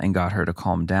while and got her to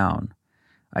calm down.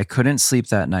 I couldn't sleep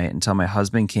that night until my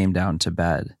husband came down to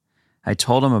bed. I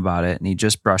told him about it, and he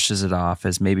just brushes it off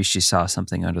as maybe she saw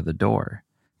something under the door.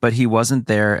 But he wasn't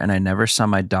there, and I never saw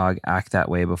my dog act that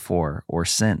way before or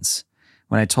since.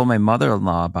 When I told my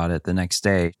mother-in-law about it the next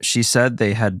day, she said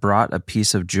they had brought a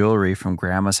piece of jewelry from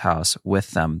Grandma's house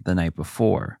with them the night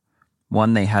before.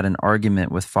 One, they had an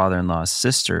argument with father-in-law's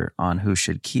sister on who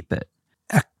should keep it.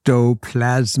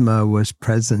 Ectoplasma was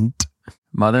present.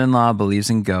 Mother-in-law believes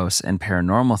in ghosts and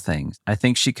paranormal things. I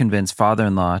think she convinced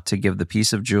father-in-law to give the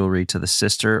piece of jewelry to the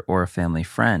sister or a family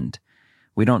friend.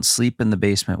 We don't sleep in the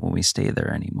basement when we stay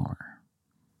there anymore.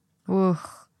 Ooh.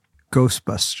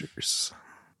 Ghostbusters.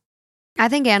 I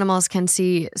think animals can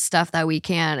see stuff that we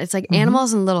can't. It's like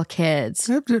animals and little kids.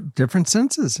 They have different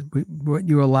senses. What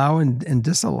you allow and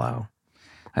disallow.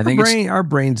 I think our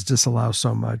brains disallow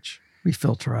so much. We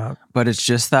filter out. But it's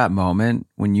just that moment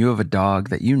when you have a dog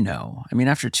that you know. I mean,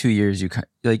 after 2 years, you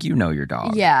know your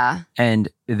dog. Yeah. And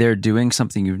they're doing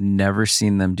something you've never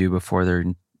seen them do before.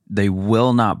 They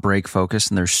will not break focus,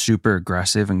 and they're super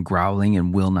aggressive and growling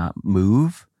and will not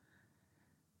move.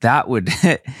 That would,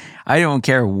 I don't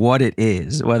care what it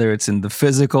is, whether it's in the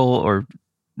physical or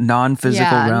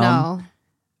non-physical realm. No.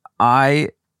 I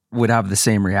would have the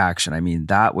same reaction. I mean,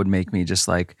 that would make me just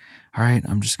like, all right,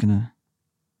 I'm just going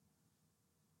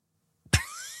to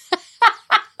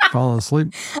fall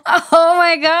asleep. Oh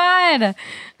my God.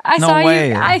 I no saw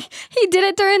way. He did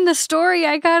it during the story.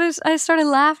 I started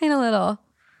laughing a little.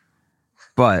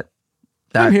 But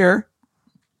I'm here.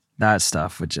 That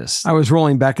stuff would just. I was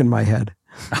rolling back in my head.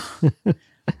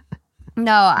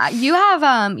 No, you have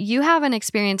an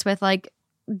experience with like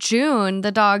June,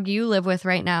 the dog you live with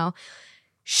right now.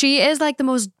 She is like the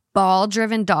most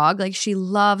ball-driven dog. Like she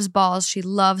loves balls. She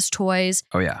loves toys.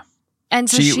 Oh yeah. And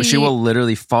so she will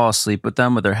literally fall asleep with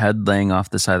them with her head laying off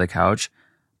the side of the couch,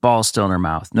 ball still in her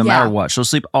mouth. No matter what. She'll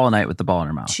sleep all night with the ball in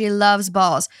her mouth. She loves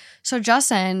balls. So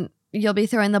Justin, you'll be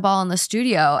throwing the ball in the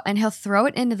studio and he'll throw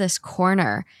it into this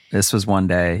corner. This was one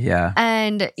day, yeah.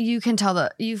 And you can tell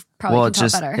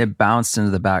better. It bounced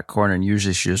into the back corner, and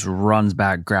usually she just runs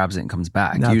back, grabs it, and comes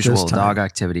back. Not Usual dog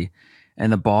activity.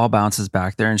 And the ball bounces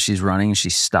back there, and she's running, and she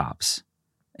stops.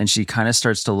 And she kind of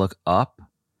starts to look up,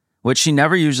 which she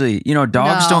never usually,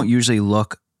 dogs don't usually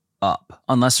look up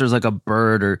unless there's like a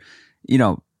bird or,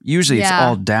 usually it's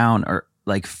all down or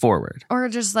like forward. Or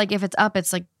just like if it's up,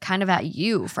 it's like kind of at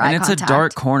you for eye contact. And it's a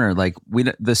dark corner. Like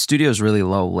the studio's really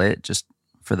low lit just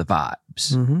for the vibes.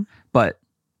 Mm-hmm. But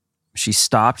she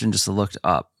stopped and just looked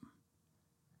up.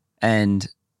 And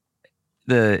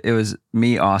it was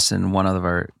me, Austin, one of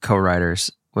our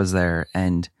co-writers was there.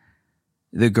 And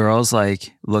the girl's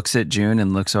like looks at June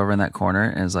and looks over in that corner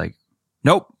and is like,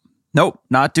 nope,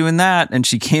 not doing that. And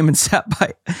she came and sat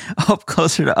up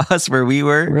closer to us where we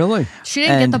were. Really? She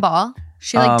didn't get the ball.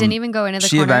 She didn't even go into the corner.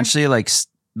 She eventually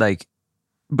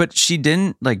but she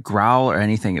didn't like growl or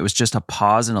anything. It was just a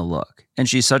pause and a look. And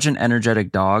she's such an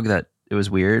energetic dog that it was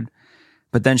weird.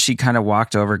 But then she kind of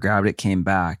walked over, grabbed it, came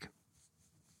back.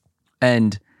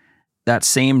 And that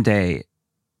same day,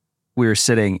 we were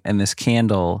sitting and this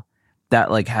candle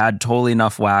that like had totally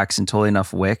enough wax and totally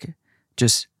enough wick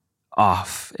just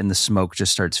off, and the smoke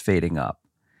just starts fading up.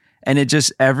 And it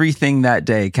just, everything that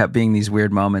day kept being these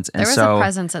weird moments. And there was a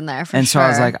presence in there for and sure. So I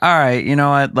was like, all right, you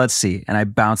know what? Let's see. And I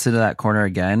bounced into that corner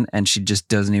again, and she just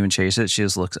doesn't even chase it. She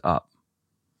just looks up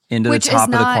into the top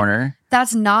of the corner.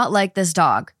 That's not like this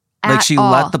dog. Like she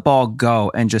let the ball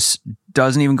go and just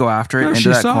doesn't even go after it into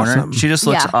that corner. She just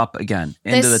looks up again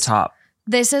into the top.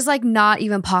 this is like not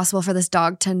even possible for this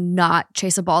dog to not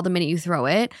chase a ball the minute you throw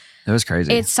it. It was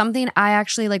crazy. It's something I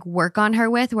actually like work on her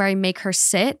with, where I make her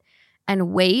sit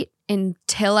and wait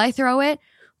until I throw it.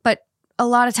 But a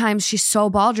lot of times she's so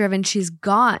ball driven, she's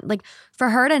gone. Like for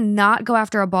her to not go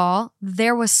after a ball,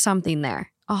 there was something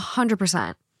there.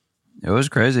 100%. It was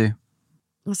crazy.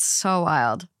 It's so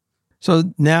wild.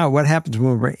 So now what happens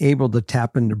when we're able to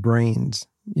tap into brains?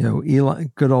 You know,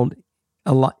 Elon, good old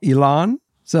Elon.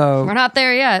 So We're not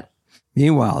there yet.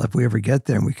 meanwhile, if we ever get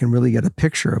there and we can really get a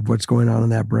picture of what's going on in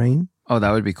that brain. Oh,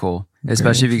 that would be cool. Very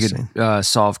Especially if you interesting. could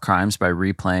solve crimes by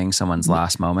replaying someone's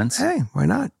last moments. Hey, why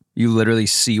not? You literally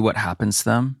see what happens to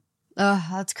them. Oh,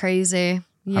 that's crazy.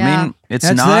 Yeah. I mean, it's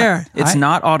That's not there. It's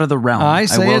not out of the realm. I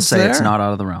say will it's say it's there. not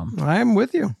out of the realm. I'm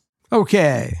with you.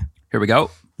 Okay. Here we go.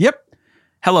 Yep.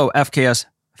 Hello, FKS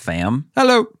fam.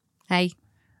 Hello. Hey.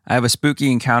 I have a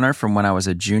spooky encounter from when I was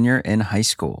a junior in high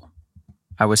school.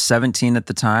 I was 17 at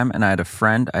the time, and I had a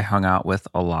friend I hung out with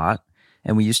a lot,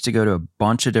 and we used to go to a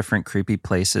bunch of different creepy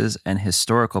places and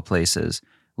historical places,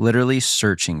 literally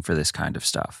searching for this kind of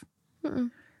stuff.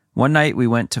 One night, we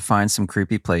went to find some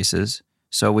creepy places,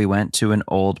 so we went to an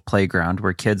old playground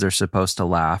where kids are supposed to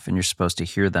laugh and you're supposed to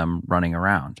hear them running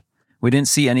around. We didn't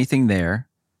see anything there,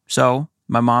 so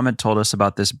my mom had told us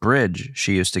about this bridge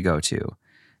she used to go to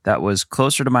that was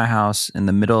closer to my house in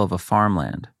the middle of a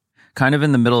farmland, kind of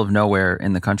in the middle of nowhere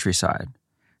in the countryside.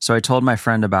 So I told my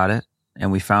friend about it,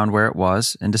 and we found where it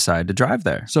was and decided to drive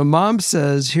there. So mom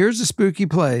says, here's a spooky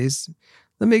place.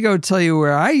 Let me go tell you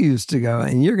where I used to go,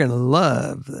 and you're going to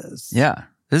love this. Yeah.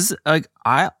 This is like,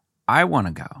 I want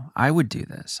to go. I would do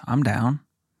this. I'm down.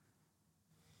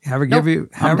 Have her give you,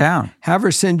 I'm down. Have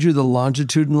her send you the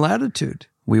longitude and latitude.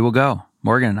 We will go.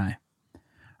 Morgan and I.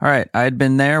 All right. I had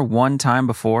been there one time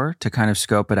before to kind of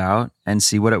scope it out and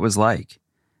see what it was like.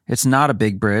 It's not a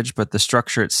big bridge, but the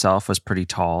structure itself was pretty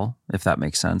tall, if that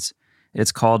makes sense.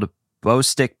 It's called Bow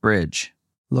Stick Bridge.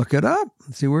 Look it up.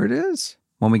 See where it is.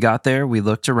 When we got there, we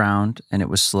looked around and it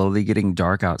was slowly getting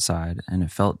dark outside, and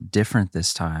it felt different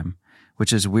this time,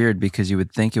 which is weird because you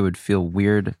would think it would feel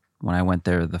weird when I went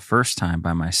there the first time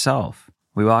by myself.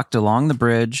 We walked along the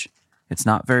bridge. It's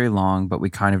not very long, but we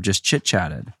kind of just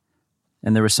chit-chatted.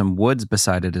 And there were some woods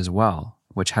beside it as well,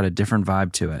 which had a different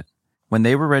vibe to it. When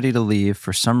they were ready to leave,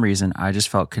 for some reason, I just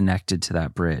felt connected to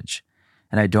that bridge.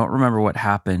 And I don't remember what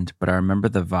happened, but I remember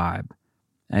the vibe.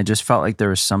 And I just felt like there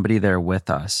was somebody there with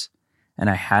us. And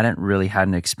I hadn't really had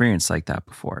an experience like that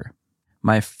before.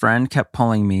 My friend kept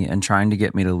pulling me and trying to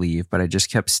get me to leave, but I just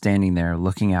kept standing there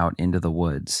looking out into the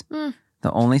woods.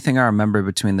 The only thing I remember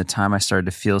between the time I started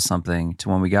to feel something to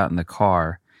when we got in the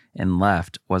car and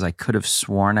left was I could have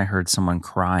sworn I heard someone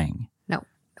crying. No.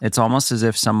 It's almost as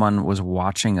if someone was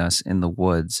watching us in the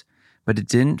woods, but it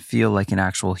didn't feel like an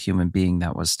actual human being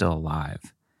that was still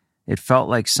alive. It felt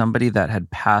like somebody that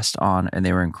had passed on and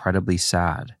they were incredibly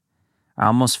sad. I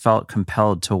almost felt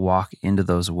compelled to walk into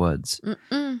those woods.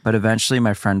 But eventually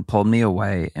my friend pulled me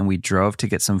away and we drove to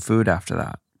get some food after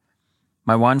that.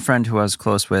 My one friend who I was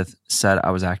close with said I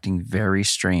was acting very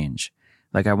strange.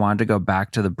 Like I wanted to go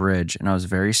back to the bridge, and I was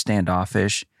very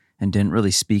standoffish and didn't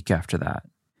really speak after that.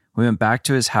 We went back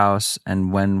to his house,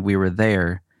 and when we were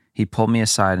there, he pulled me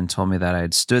aside and told me that I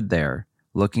had stood there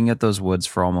looking at those woods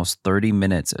for almost 30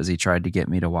 minutes as he tried to get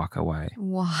me to walk away.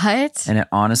 What? And it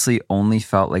honestly only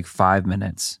felt like 5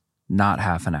 minutes, not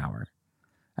half an hour.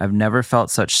 I've never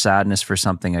felt such sadness for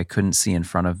something I couldn't see in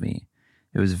front of me.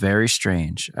 It was very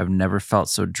strange. I've never felt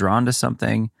so drawn to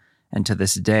something, and to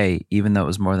this day, even though it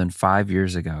was more than 5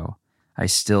 years ago, I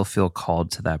still feel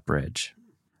called to that bridge.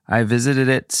 I visited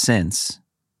it since,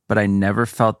 but I never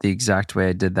felt the exact way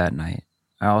I did that night.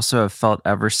 I also have felt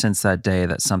ever since that day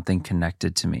that something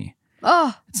connected to me.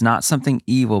 Oh, It's not something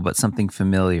evil, but something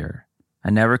familiar. I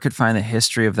never could find the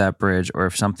history of that bridge or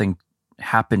if something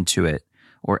happened to it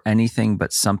or anything,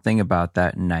 but something about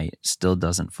that night still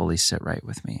doesn't fully sit right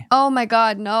with me. oh my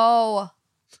God, no.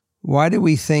 Why do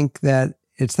we think that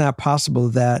it's not possible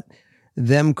that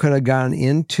them could have gone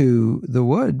into the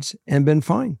woods and been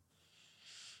fine?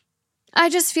 I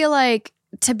just feel like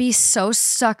to be so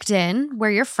sucked in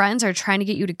where your friends are trying to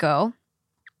get you to go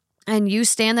and you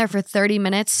stand there for 30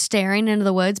 minutes staring into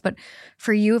the woods, but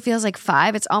for you it feels like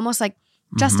 5. It's almost like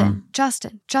Justin.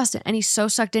 And he's so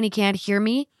sucked in he can't hear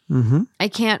me. Mm-hmm. I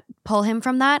can't pull him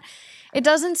from that. It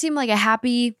doesn't seem like a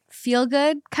happy,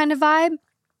 feel-good kind of vibe.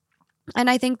 And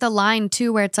I think the line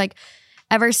too where it's like,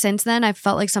 ever since then, I've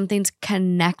felt like something's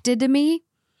connected to me.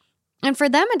 And for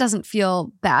them, it doesn't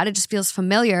feel bad. It just feels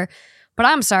familiar. But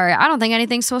I'm sorry, I don't think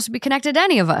anything's supposed to be connected to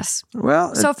any of us.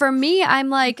 Well, So for me, I'm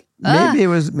like, ugh.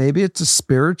 maybe it's a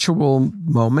spiritual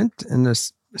moment, and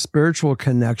this spiritual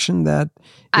connection that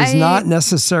is not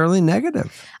necessarily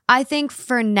negative. I think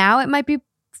for now it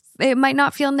might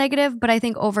not feel negative, but I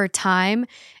think over time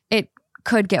it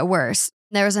could get worse.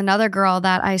 There was another girl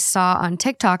that I saw on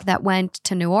TikTok that went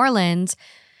to New Orleans,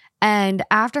 and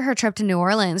after her trip to New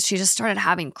Orleans, she just started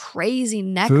having crazy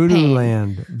neck pain.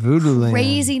 Voodoo land.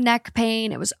 Crazy neck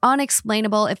pain. It was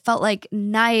unexplainable. It felt like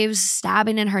knives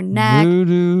stabbing in her neck.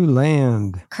 Voodoo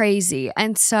land. Crazy.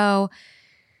 And so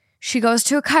she goes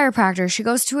to a chiropractor. She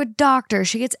goes to a doctor.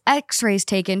 She gets x-rays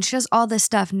taken. She does all this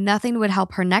stuff. Nothing would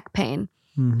help her neck pain.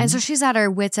 Mm-hmm. And so she's at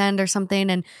her wit's end or something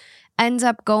and ends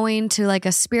up going to like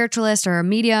a spiritualist or a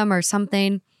medium or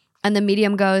something. And the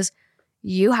medium goes,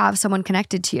 you have someone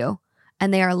connected to you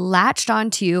and they are latched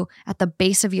onto you at the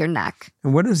base of your neck.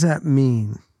 And what does that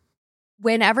mean?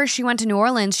 Whenever she went to New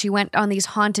Orleans, she went on these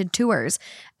haunted tours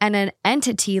and an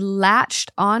entity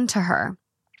latched onto her.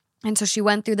 And so she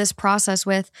went through this process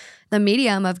with the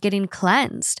medium of getting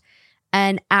cleansed.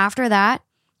 And after that,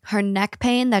 her neck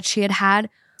pain that she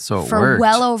had for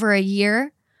well over a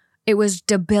year, it was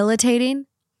debilitating,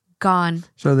 gone.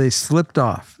 So they slipped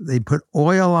off. They put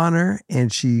oil on her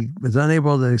and she was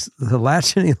unable to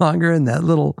latch any longer, and that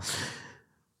little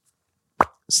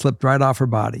slipped right off her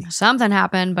body. Something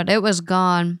happened, but it was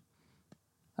gone.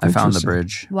 I found the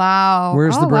bridge. Wow.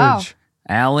 Where's the bridge? Wow.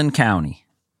 Allen County.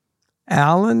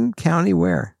 Allen County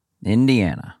where?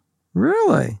 Indiana.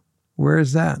 Really? Where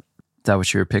is that? Is that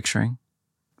what you were picturing?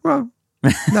 Well,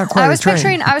 not quite I was a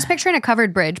train. picturing a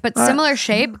covered bridge, but similar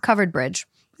shape, covered bridge.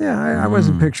 Yeah, I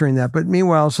wasn't picturing that. But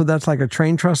meanwhile, so that's like a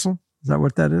train trestle? Is that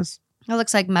what that is? It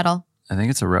looks like metal. I think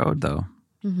it's a road, though.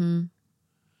 Mm-hmm.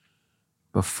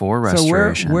 Before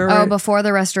restoration. So where before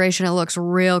the restoration, it looks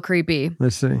real creepy.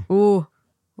 Let's see. Ooh.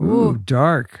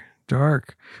 Dark.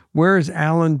 Where is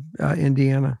Allen,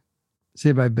 Indiana? See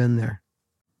if I've been there.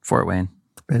 Fort Wayne.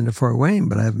 Been to Fort Wayne,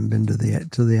 but I haven't been to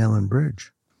the Allen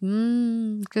Bridge.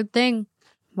 Good thing.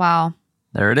 Wow.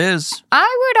 There it is.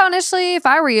 I would honestly, if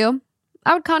I were you,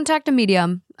 I would contact a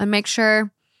medium and make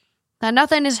sure that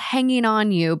nothing is hanging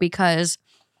on you, because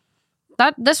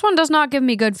this one does not give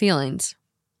me good feelings.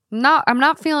 I'm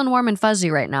not feeling warm and fuzzy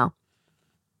right now.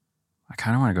 I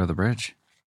kind of want to go to the bridge.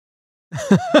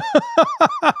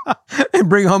 And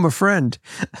bring home a friend.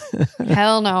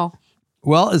 Hell no.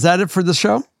 Well, is that it for the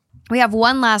show? We have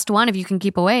one last one if you can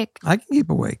keep awake. I can keep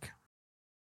awake.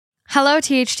 Hello,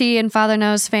 THT and Father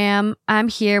Knows fam. I'm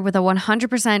here with a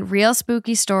 100% real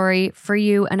spooky story for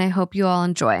you, and I hope you all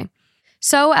enjoy.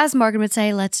 So, as Morgan would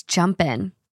say, let's jump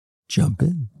in. Jump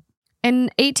in. In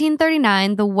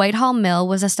 1839, the Whitehall Mill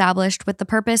was established with the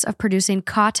purpose of producing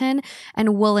cotton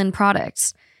and woolen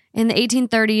products. In the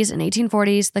 1830s and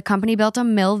 1840s, the company built a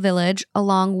mill village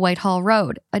along Whitehall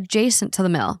Road, adjacent to the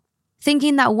mill.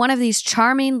 Thinking that one of these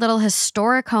charming little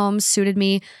historic homes suited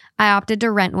me, I opted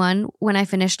to rent one when I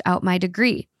finished out my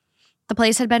degree. The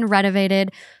place had been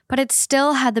renovated, but it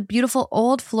still had the beautiful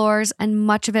old floors and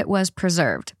much of it was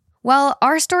preserved. Well,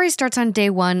 our story starts on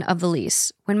day one of the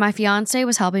lease, when my fiancé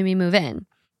was helping me move in.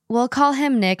 We'll call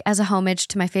him Nick as a homage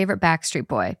to my favorite Backstreet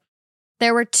Boy.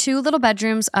 There were 2 little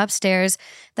bedrooms upstairs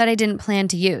that I didn't plan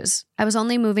to use. I was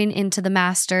only moving into the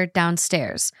master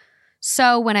downstairs.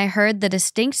 So when I heard the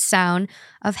distinct sound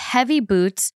of heavy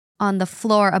boots on the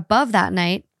floor above that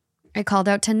night, I called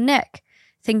out to Nick,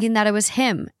 thinking that it was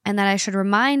him and that I should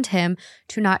remind him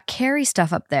to not carry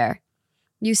stuff up there.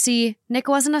 You see, Nick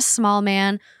wasn't a small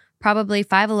man, probably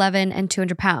 5'11" and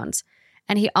 200 pounds,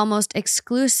 and he almost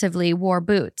exclusively wore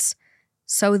boots.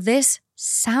 So this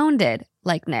sounded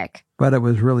like Nick. But it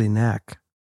was really Nick.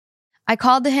 I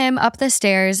called to him up the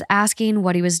stairs asking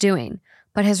what he was doing,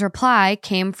 but his reply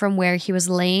came from where he was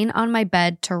laying on my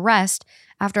bed to rest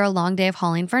after a long day of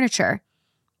hauling furniture.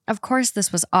 Of course,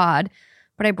 this was odd,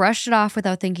 but I brushed it off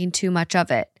without thinking too much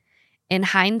of it. In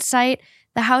hindsight,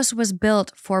 the house was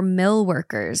built for mill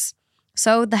workers,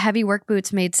 so the heavy work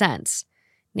boots made sense.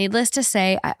 Needless to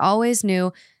say, I always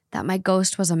knew that my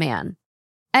ghost was a man.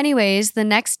 Anyways, the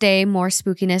next day, more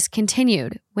spookiness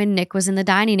continued when Nick was in the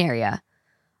dining area.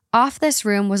 Off this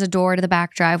room was a door to the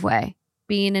back driveway.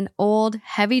 Being an old,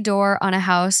 heavy door on a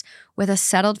house with a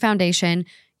settled foundation,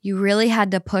 you really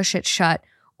had to push it shut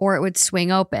or it would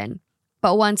swing open.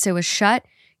 But once it was shut,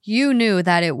 you knew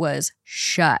that it was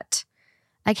shut.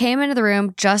 I came into the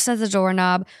room just as the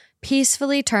doorknob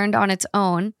peacefully turned on its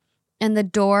own and the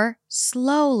door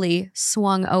slowly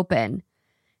swung open.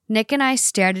 Nick and I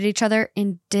stared at each other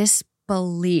in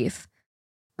disbelief.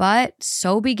 But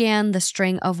so began the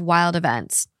string of wild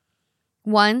events.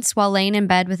 Once, while laying in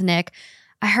bed with Nick,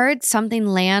 I heard something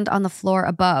land on the floor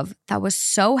above that was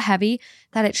so heavy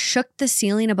that it shook the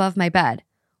ceiling above my bed,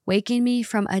 waking me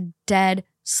from a dead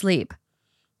sleep.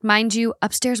 Mind you,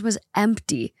 upstairs was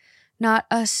empty, not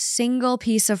a single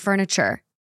piece of furniture.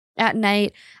 At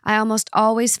night, I almost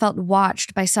always felt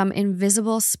watched by some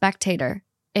invisible spectator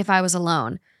if I was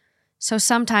alone. So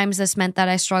sometimes this meant that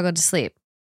I struggled to sleep.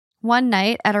 One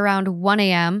night at around 1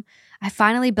 a.m., I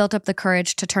finally built up the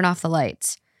courage to turn off the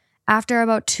lights. After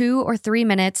about 2 or 3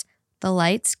 minutes, the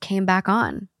lights came back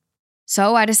on.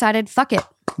 So I decided, fuck it.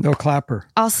 No clapper.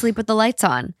 I'll sleep with the lights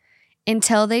on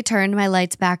until they turned my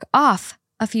lights back off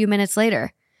a few minutes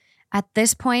later. At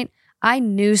this point, I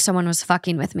knew someone was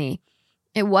fucking with me.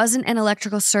 It wasn't an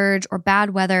electrical surge or bad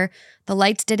weather. The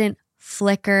lights didn't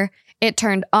flicker. It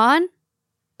turned on, ...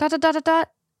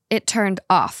 It turned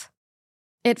off.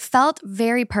 It felt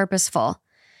very purposeful,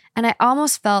 and I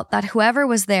almost felt that whoever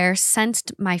was there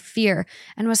sensed my fear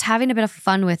and was having a bit of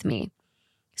fun with me.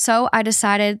 So I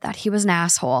decided that he was an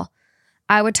asshole.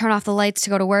 I would turn off the lights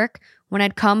to go to work. When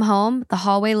I'd come home, the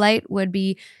hallway light would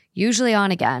be usually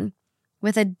on again,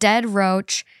 with a dead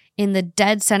roach in the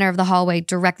dead center of the hallway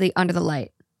directly under the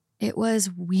light. It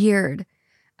was weird.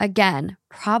 Again,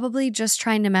 probably just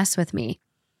trying to mess with me.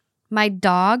 My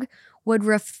dog would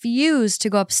refuse to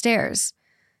go upstairs.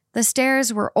 The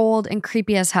stairs were old and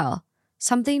creepy as hell.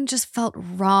 Something just felt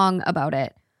wrong about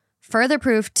it. Further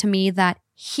proof to me that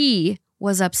he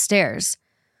was upstairs.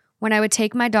 When I would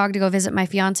take my dog to go visit my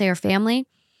fiance or family,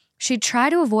 she'd try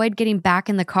to avoid getting back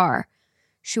in the car.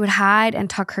 She would hide and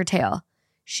tuck her tail.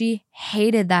 She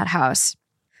hated that house.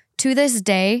 To this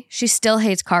day, she still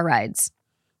hates car rides.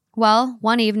 Well,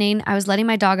 one evening, I was letting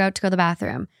my dog out to go to the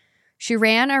bathroom. She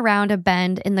ran around a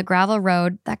bend in the gravel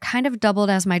road that kind of doubled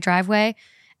as my driveway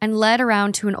and led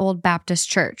around to an old Baptist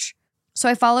church. So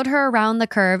I followed her around the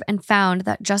curve and found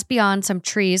that just beyond some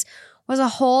trees was a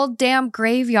whole damn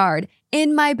graveyard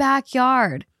in my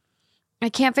backyard. I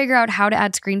can't figure out how to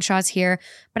add screenshots here,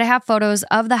 but I have photos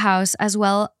of the house as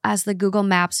well as the Google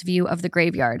Maps view of the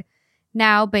graveyard.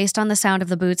 Now, based on the sound of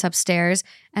the boots upstairs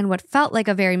and what felt like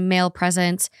a very male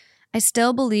presence, I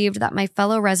still believed that my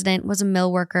fellow resident was a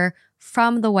mill worker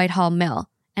from the Whitehall Mill.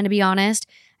 And to be honest,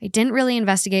 I didn't really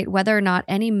investigate whether or not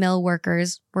any mill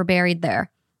workers were buried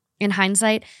there. In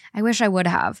hindsight, I wish I would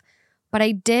have. But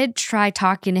I did try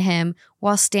talking to him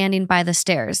while standing by the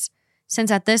stairs, since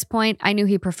at this point I knew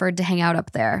he preferred to hang out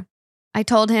up there. I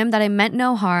told him that I meant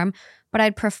no harm, but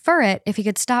I'd prefer it if he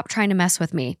could stop trying to mess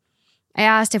with me. I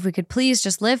asked if we could please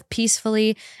just live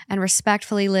peacefully and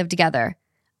respectfully live together.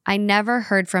 I never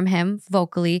heard from him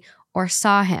vocally or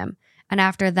saw him, and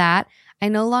after that, I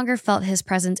no longer felt his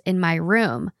presence in my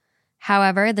room.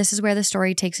 However, this is where the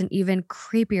story takes an even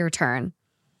creepier turn.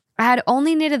 I had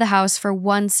only needed the house for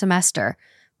 1 semester,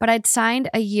 but I'd signed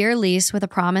a year lease with a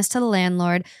promise to the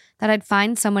landlord that I'd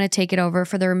find someone to take it over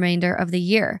for the remainder of the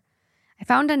year. I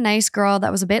found a nice girl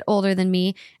that was a bit older than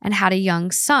me and had a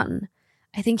young son.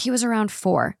 I think he was around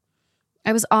 4.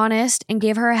 I was honest and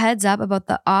gave her a heads up about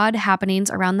the odd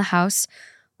happenings around the house,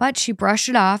 but she brushed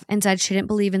it off and said she didn't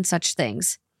believe in such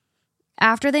things.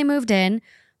 After they moved in,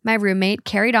 my roommate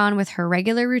carried on with her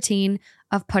regular routine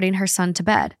of putting her son to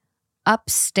bed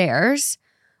upstairs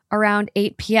around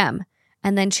 8 p.m.,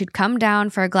 and then she'd come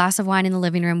down for a glass of wine in the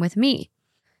living room with me.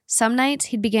 Some nights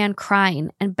he began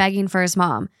crying and begging for his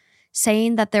mom,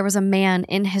 saying that there was a man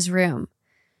in his room.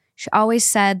 She always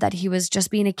said that he was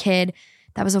just being a kid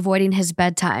that was avoiding his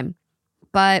bedtime.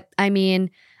 But, I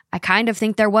mean, I kind of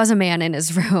think there was a man in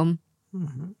his room.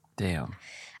 Mm-hmm. Damn.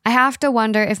 I have to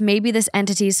wonder if maybe this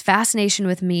entity's fascination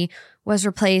with me was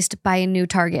replaced by a new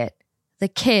target, the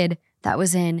kid that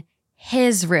was in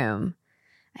his room.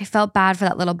 I felt bad for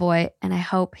that little boy, and I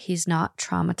hope he's not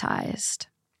traumatized.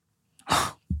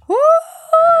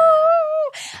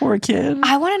 Poor kid.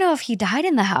 I want to know if he died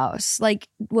in the house. Like,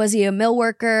 was he a mill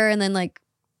worker and then, like,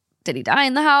 did he die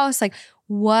in the house? Like,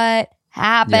 what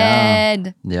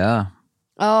happened? Yeah.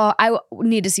 Oh, I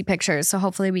need to see pictures. So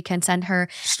hopefully we can send her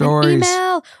Stories. an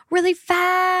email really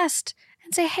fast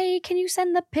and say, hey, can you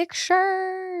send the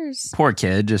pictures? Poor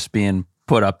kid just being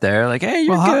put up there like, hey,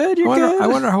 you're good. You're good. I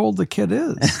wonder how old the kid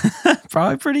is.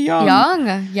 Probably pretty young.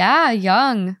 Young. Yeah,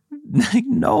 young. Like,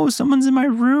 no, someone's in my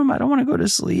room. I don't want to go to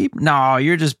sleep. No,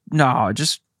 you're just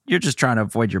trying to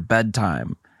avoid your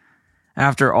bedtime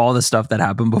after all the stuff that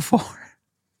happened before.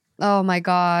 Oh my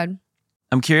God.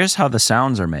 I'm curious how the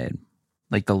sounds are made.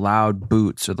 Like the loud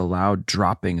boots or the loud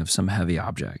dropping of some heavy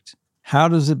object. How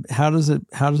does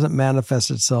it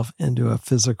manifest itself into a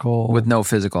physical With no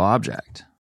physical object.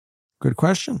 Good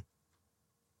question.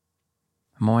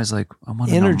 I'm always like, I want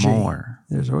to Energy. know more.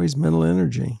 There's always mental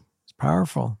energy. It's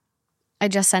powerful. I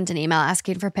just sent an email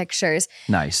asking for pictures.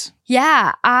 Nice.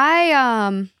 Yeah,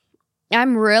 I'm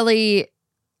really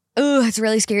it's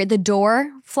really scary. The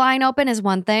door flying open is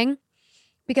one thing,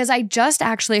 because I just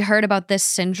actually heard about this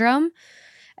syndrome.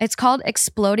 It's called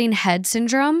exploding head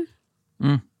syndrome.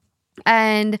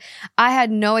 And I had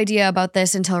no idea about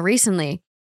this until recently.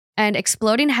 And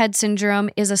exploding head syndrome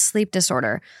is a sleep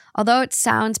disorder. Although it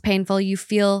sounds painful, you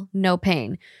feel no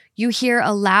pain. You hear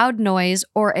a loud noise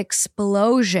or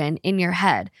explosion in your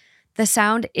head. The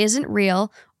sound isn't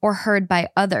real or heard by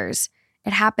others.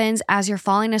 It happens as you're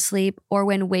falling asleep or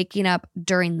when waking up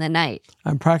during the night.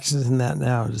 I'm practicing that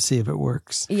now to see if it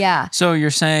works. Yeah. So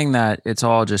you're saying that it's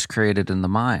all just created in the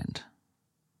mind.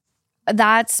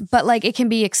 But like it can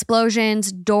be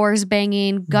explosions, doors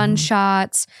banging,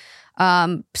 gunshots.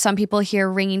 Some people hear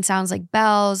ringing sounds like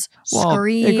bells,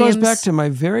 screams. It goes back to my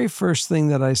very first thing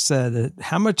that I said,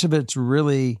 how much of it's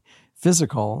really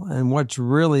physical and what's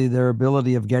really their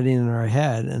ability of getting in our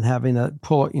head and having to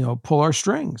pull our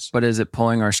strings. But is it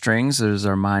pulling our strings, or is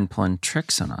our mind playing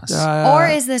tricks on us? Or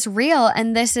is this real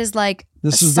and this is like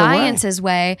science's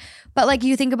way? But like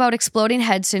you think about exploding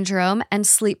head syndrome and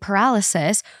sleep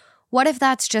paralysis. What if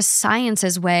that's just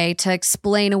science's way to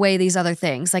explain away these other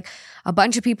things? Like a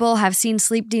bunch of people have seen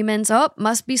sleep demons. Oh,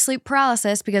 must be sleep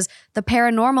paralysis because the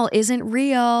paranormal isn't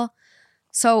real.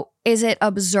 So is it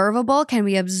observable? Can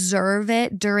we observe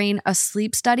it during a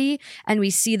sleep study and we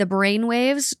see the brain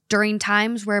waves during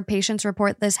times where patients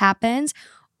report this happens?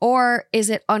 Or is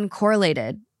it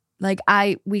uncorrelated? Like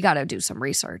we got to do some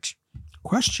research.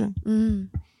 Question.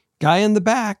 Guy in the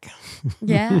back.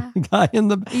 Yeah. Guy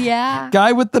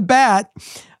with the bat.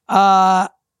 I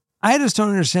just don't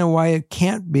understand why it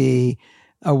can't be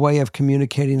a way of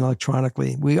communicating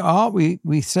electronically.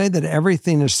 We say that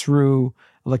everything is through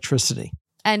electricity.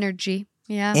 Energy.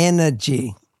 Yeah.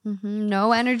 Energy.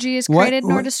 No energy is created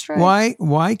nor destroyed.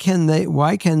 Why can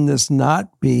this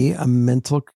not be a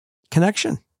mental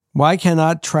connection? Why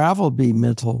cannot travel be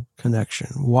mental connection?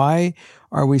 Why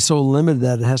are we so limited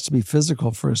that it has to be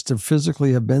physical for us to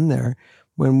physically have been there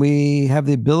when we have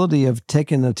the ability of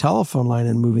taking a telephone line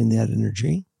and moving that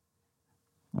energy?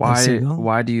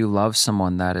 Why do you love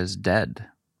someone that is dead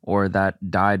or that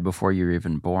died before you were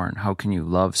even born? How can you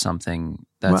love something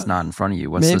that's not in front of you?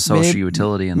 What's the social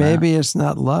utility in that? Maybe it's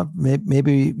not love.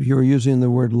 Maybe you're using the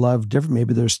word love different.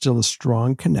 Maybe there's still a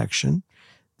strong connection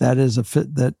that is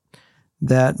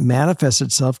that manifests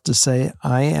itself to say,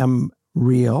 I am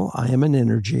real, I am an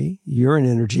energy, you're an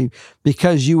energy.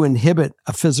 Because you inhibit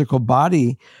a physical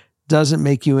body doesn't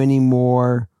make you any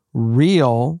more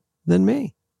real than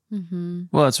me.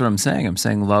 Well, that's what I'm saying. I'm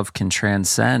saying love can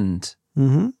transcend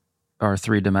our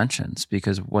three dimensions,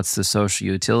 because what's the social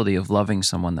utility of loving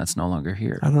someone that's no longer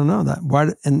here? I don't know that. Why?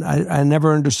 And I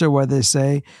never understood why they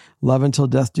say love until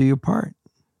death do you part.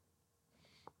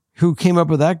 Who came up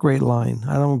with that great line?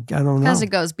 I don't know. Because it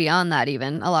goes beyond that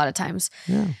even a lot of times.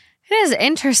 Yeah. It is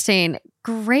interesting.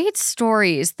 Great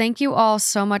stories. Thank you all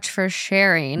so much for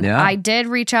sharing. Yeah. I did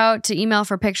reach out to email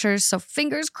for pictures, so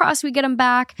fingers crossed we get them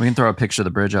back. We can throw a picture of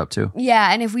the bridge up too.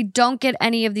 Yeah, and if we don't get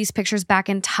any of these pictures back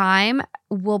in time,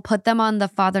 we'll put them on the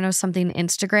Father Knows Something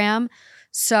Instagram.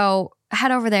 So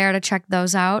head over there to check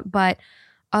those out. But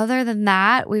other than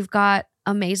that, we've got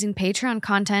amazing Patreon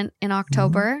content in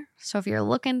October. So if you're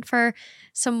looking for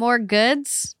some more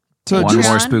goods, so one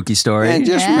more spooky story. And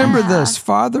just remember this,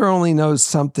 Father only knows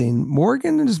something.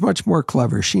 Morgan is much more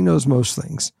clever. She knows most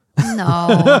things. No,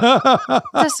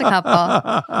 just a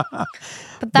couple.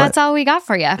 But that's all we got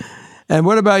for you. And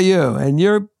what about you? And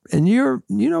you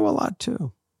know a lot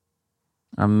too.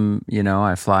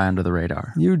 I fly under the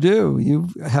radar. You do. You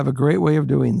have a great way of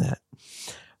doing that.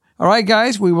 All right,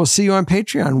 guys, we will see you on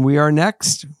Patreon. We are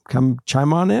next. Come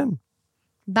chime on in.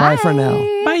 Bye for now.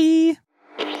 Bye.